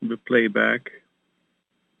recording, the playback,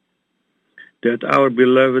 that our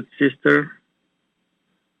beloved sister,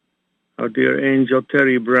 our dear angel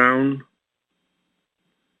Terry Brown,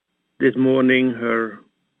 this morning her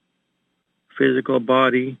physical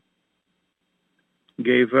body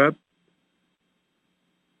gave up.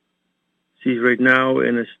 She's right now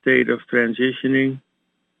in a state of transitioning.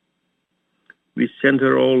 We send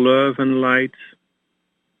her all love and light.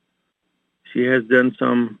 She has done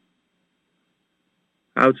some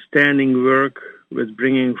outstanding work with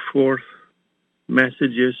bringing forth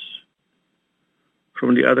messages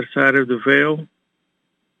from the other side of the veil.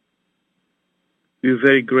 We're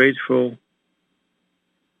very grateful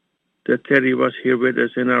that Terry was here with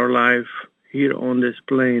us in our life, here on this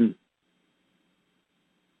plane.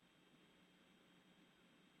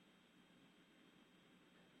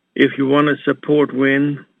 If you want to support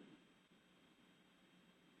Wynn,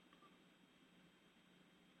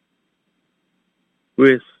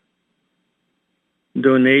 with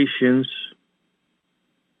donations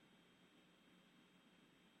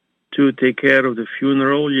to take care of the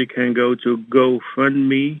funeral, you can go to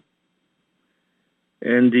GoFundMe,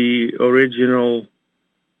 and the original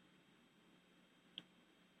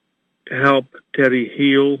Help Terry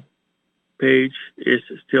Heal page is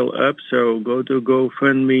still up, so go to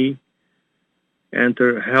GoFundMe,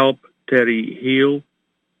 enter Help Terry Heal,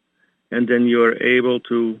 and then you're able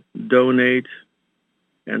to donate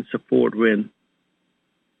and support Wynn.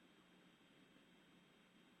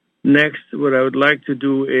 Next, what I would like to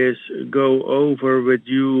do is go over with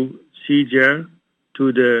you, Sija,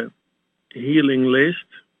 to the healing list.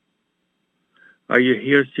 Are you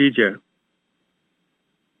here, Sija?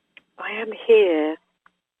 I am here.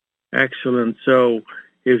 Excellent. So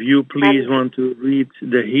if you please want to read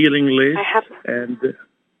the healing list,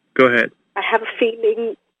 go ahead. I have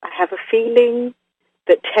a feeling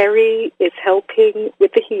that Terry is helping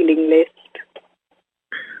with the healing list.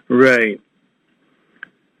 Right.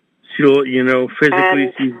 She'll,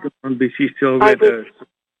 physically she's gone, but she's still with us.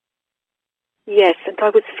 Yes, and I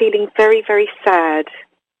was feeling very, very sad.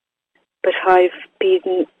 But I've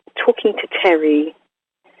been talking to Terry,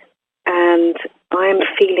 and I'm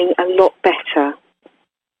feeling a lot better.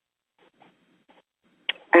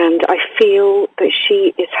 And I feel that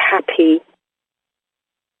she is happy.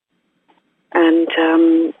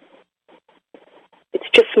 And it's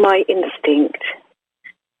just my instinct.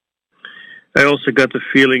 I also got the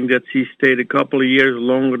feeling that she stayed a couple of years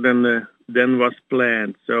longer than was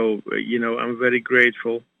planned. So, I'm very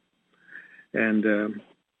grateful. And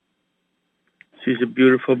she's a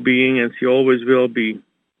beautiful being, and she always will be.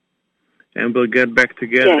 And we'll get back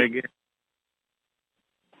together again.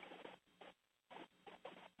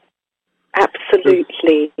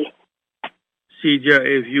 Absolutely. Sija,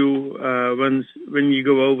 if you, when you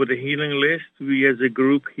go over the healing list, we as a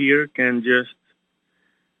group here can just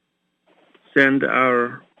send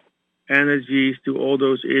our energies to all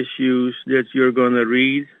those issues that you're going to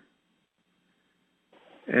read.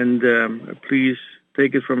 And please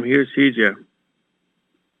take it from here, Sija.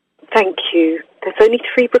 Thank you. There's only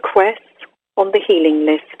 3 requests on the healing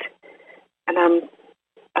list, and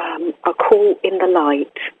I'll call in the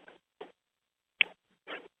light.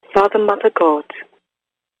 Father, Mother, God,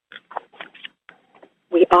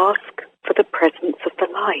 we ask for the presence of the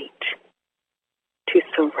light to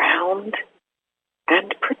surround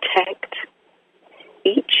and protect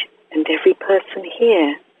each and every person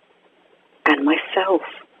here and myself.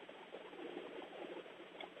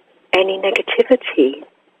 Any negativity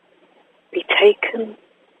be taken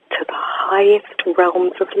to the highest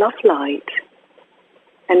realms of love light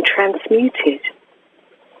and transmuted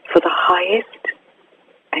for the highest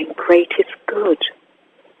and greatest good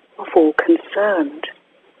of all concerned.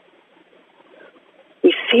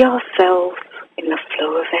 We see ourselves in the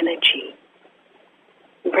flow of energy,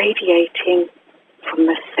 radiating from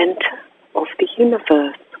the center of the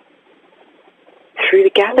universe, through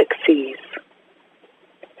the galaxies,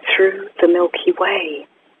 through the Milky Way,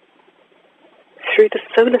 through the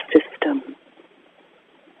solar system,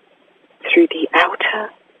 through the outer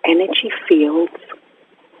energy fields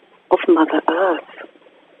of Mother Earth,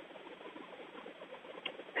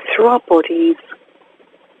 through our bodies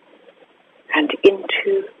and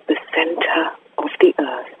into the center of the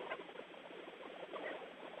earth.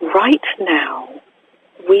 Right now,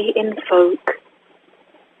 we invoke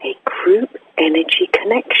a group energy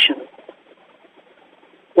connection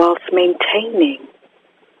whilst maintaining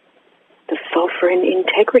the sovereign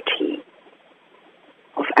integrity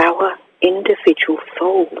of our individual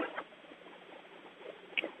souls.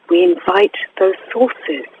 We invite those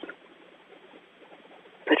sources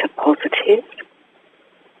that are positive,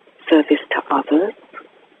 service to others,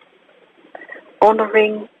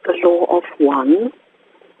 honoring the law of one,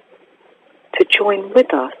 to join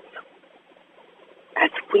with us as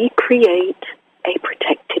we create a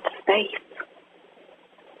protected space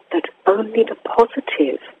that only the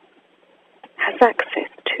positive has access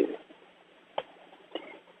to.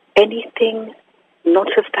 Anything not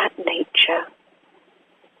of that nature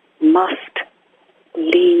must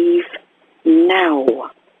leave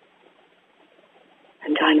now.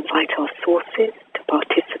 And I invite our sources to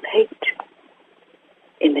participate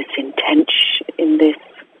in this intention, in this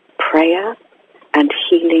prayer and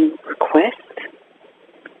healing request.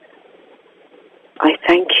 I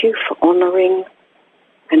thank you for honoring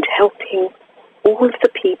and helping all of the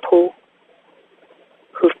people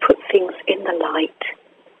who've put things in the light,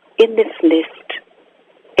 in this list,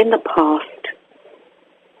 in the past,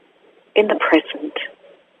 in the present,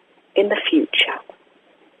 in the future,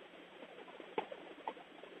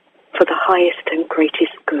 for the highest and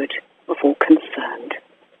greatest good of all concerned.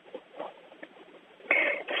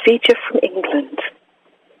 Seja from England.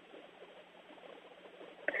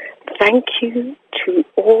 Thank you to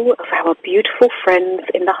all of our beautiful friends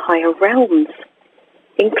in the higher realms,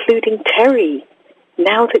 including Terry,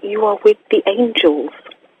 now that you are with the angels.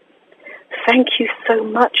 Thank you so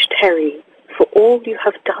much, Terry, for all you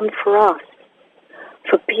have done for us,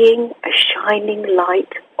 for being a shining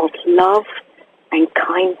light of love and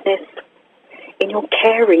kindness in your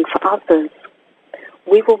caring for others.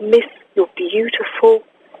 We will miss your beautiful,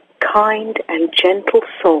 kind and gentle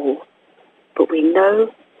soul, but we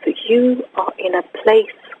know that you are in a place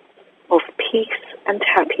of peace and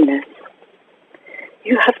happiness.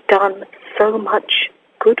 You have done so much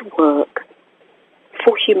good work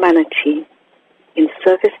for humanity in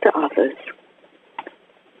service to others,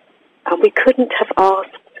 and we couldn't have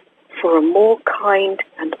asked for a more kind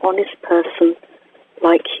and honest person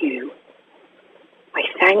like you. I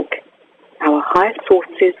thank our higher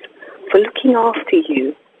sources for looking after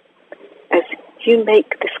you as you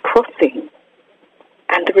make this crossing,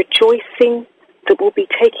 and the rejoicing that will be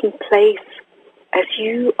taking place as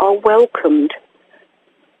you are welcomed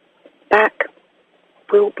back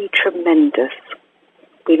will be tremendous.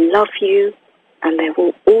 We love you, and there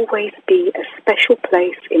will always be a special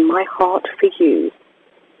place in my heart for you.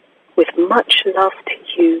 With much love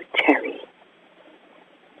to you, Terry.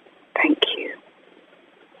 Thank you.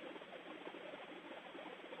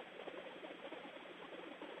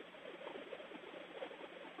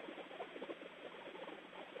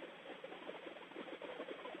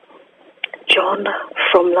 John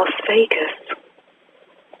from Las Vegas.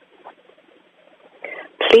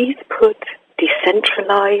 Please put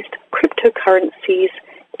decentralized cryptocurrencies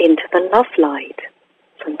into the love light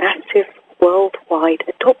for massive worldwide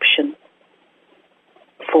adoption,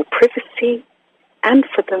 for privacy, and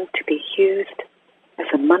for them to be used as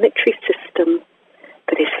a monetary system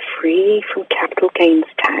that is free from capital gains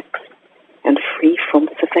tax and free from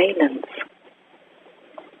surveillance.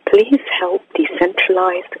 Please help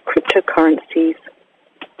decentralized cryptocurrencies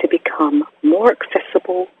to become more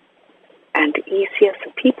accessible and easier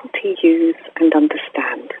for people to use and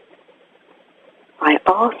understand. I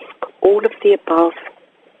ask all of the above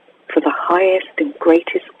for the highest and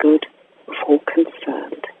greatest good of all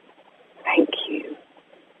concerned. Thank you.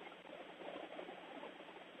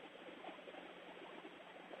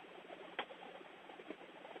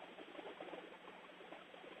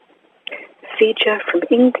 Seja from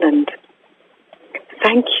England.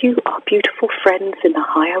 Thank you, our beautiful friends in the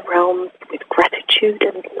higher realms, with gratitude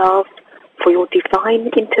and love for your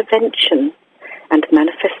divine intervention and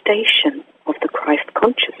manifestation of the Christ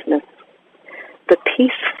consciousness, the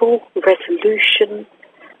peaceful resolution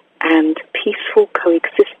and peaceful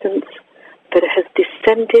coexistence that has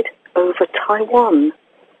descended over Taiwan,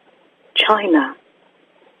 China,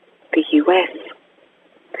 the US,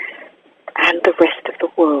 and the rest of the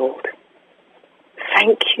world.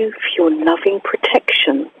 Thank you for your loving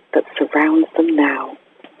protection that surrounds them now,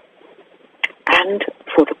 and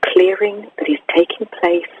for the clearing that is taking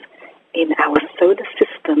place in our solar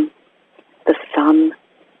system, the sun,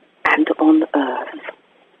 and on earth.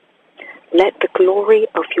 Let the glory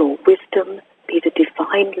of your wisdom be the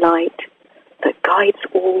divine light that guides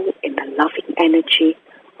all in the loving energy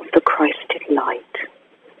of the Christed light,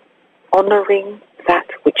 honoring that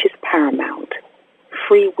which is paramount,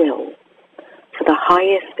 free will, for the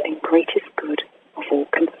highest and greatest good of all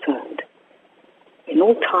concerned, in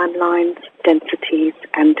all timelines, densities,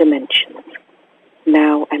 and dimensions,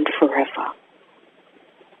 now and forever.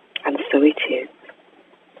 And so it is.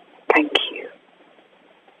 Thank you.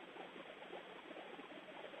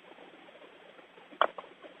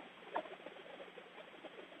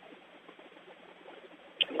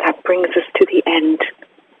 brings us to the end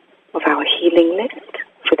of our healing list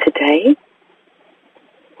for today.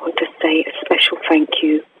 I want to say a special thank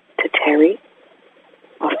you to Terry,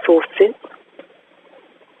 our sources,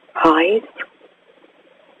 Highs,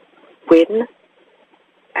 Wynn,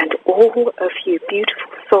 and all of you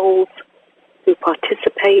beautiful souls who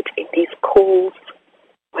participate in these calls,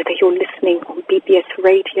 whether you're listening on BBS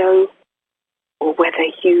radio or whether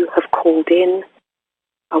you have called in.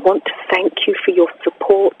 I want to thank you for your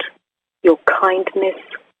support, your kindness,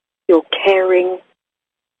 your caring,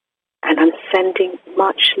 and I'm sending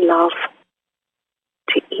much love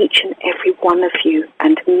to each and every one of you,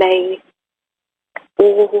 and may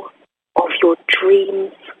all of your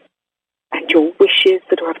dreams and your wishes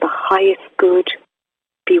that are of the highest good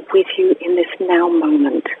be with you in this now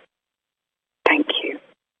moment. Thank you.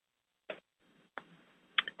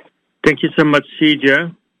 Thank you so much,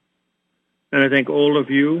 Sija. And I thank all of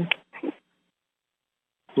you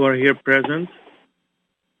who are here present.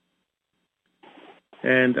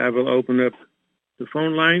 And I will open up the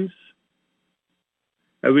phone lines.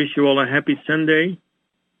 I wish you all a happy Sunday.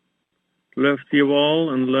 Love to you all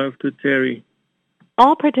and love to Terry.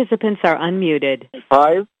 All participants are unmuted.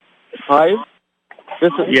 Hi.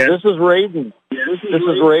 This is Yes. this is Raiden. This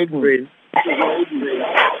is Raiden.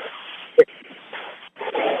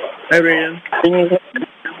 Hi, Raiden.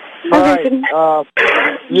 Hi.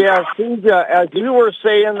 Yeah, Cynthia, as you were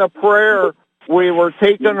saying the prayer, we were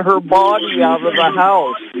taking her body out of the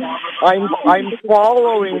house. I'm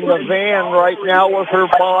following the van right now with her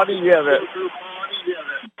body in it.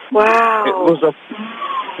 Wow.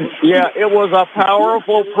 It was a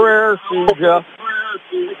powerful prayer, Cynthia.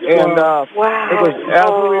 And wow. it was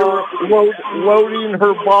as we were loading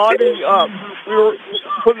her body up. We were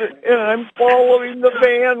putting it, and I'm following the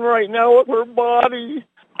van right now with her body.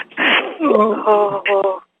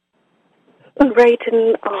 Oh,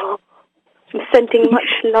 Raiden, I'm sending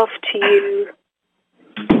much love to you.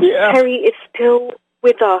 Yeah. Terry is still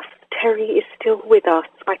with us. Terry is still with us.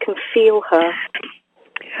 I can feel her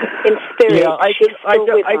in spirit. Yeah, I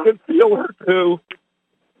can feel her too.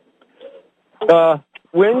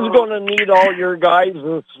 Wynn's going to need all your guys'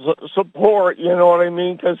 support. You know what I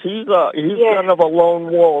mean? Because he's kind of a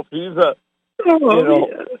lone wolf. He's a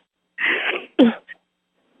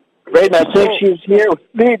Raiden, I think she's here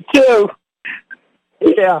with me too.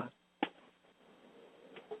 Yeah.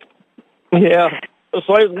 Yeah.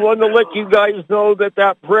 So I wanted to let you guys know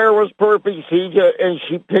that prayer was perfect, Sija, and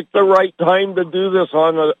she picked the right time to do this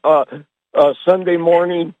on a Sunday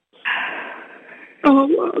morning. Oh,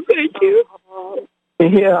 well, thank you.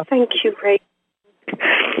 Yeah. Thank you, Ray.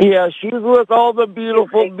 Yeah, she's with all the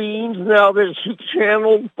beautiful beings now that she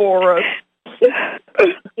channeled for us.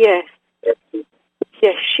 Yes.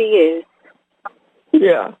 Yes, she is.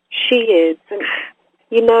 Yeah. She is. And,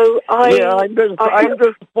 you know, I'm just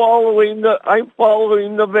following the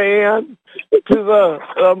van to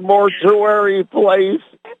the mortuary place.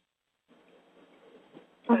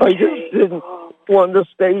 Okay. I just didn't want to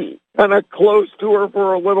stay kind of close to her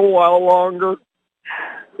for a little while longer.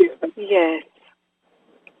 Yes.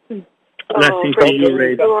 Blessings to you,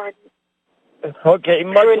 Raiden. Okay,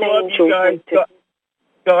 much love, you guys.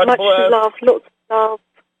 God much bless. Love, lots of love.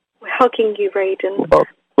 We're hugging you, Raiden. Love,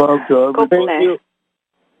 God. God bless. Thank you.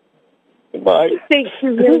 Bye. Thank you,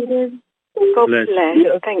 Raiden. God bless.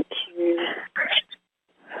 Yes. Thank you.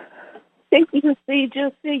 Thank you,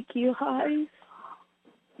 Sija. Thank you, Hi.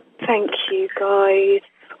 Thank you, guys.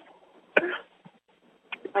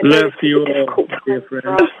 I know Love this to is you a all, difficult dear time for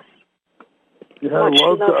friends. us. Yeah, Much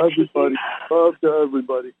love to love to everybody. Love to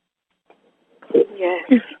everybody.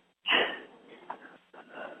 Yes.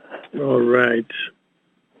 All right.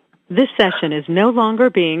 This session is no longer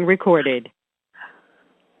being recorded.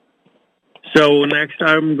 So next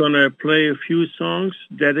I'm going to play a few songs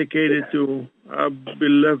dedicated to our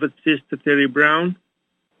beloved sister Terry Brown.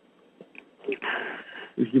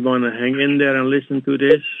 If you want to hang in there and listen to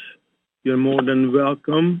this, you're more than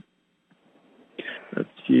welcome. Let's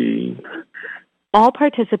see. All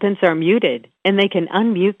participants are muted, and they can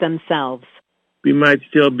unmute themselves. We might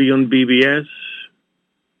still be on BBS,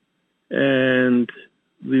 and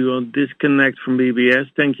we will disconnect from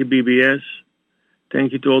BBS. Thank you, BBS.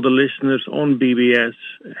 Thank you to all the listeners on BBS.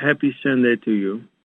 Happy Sunday to you.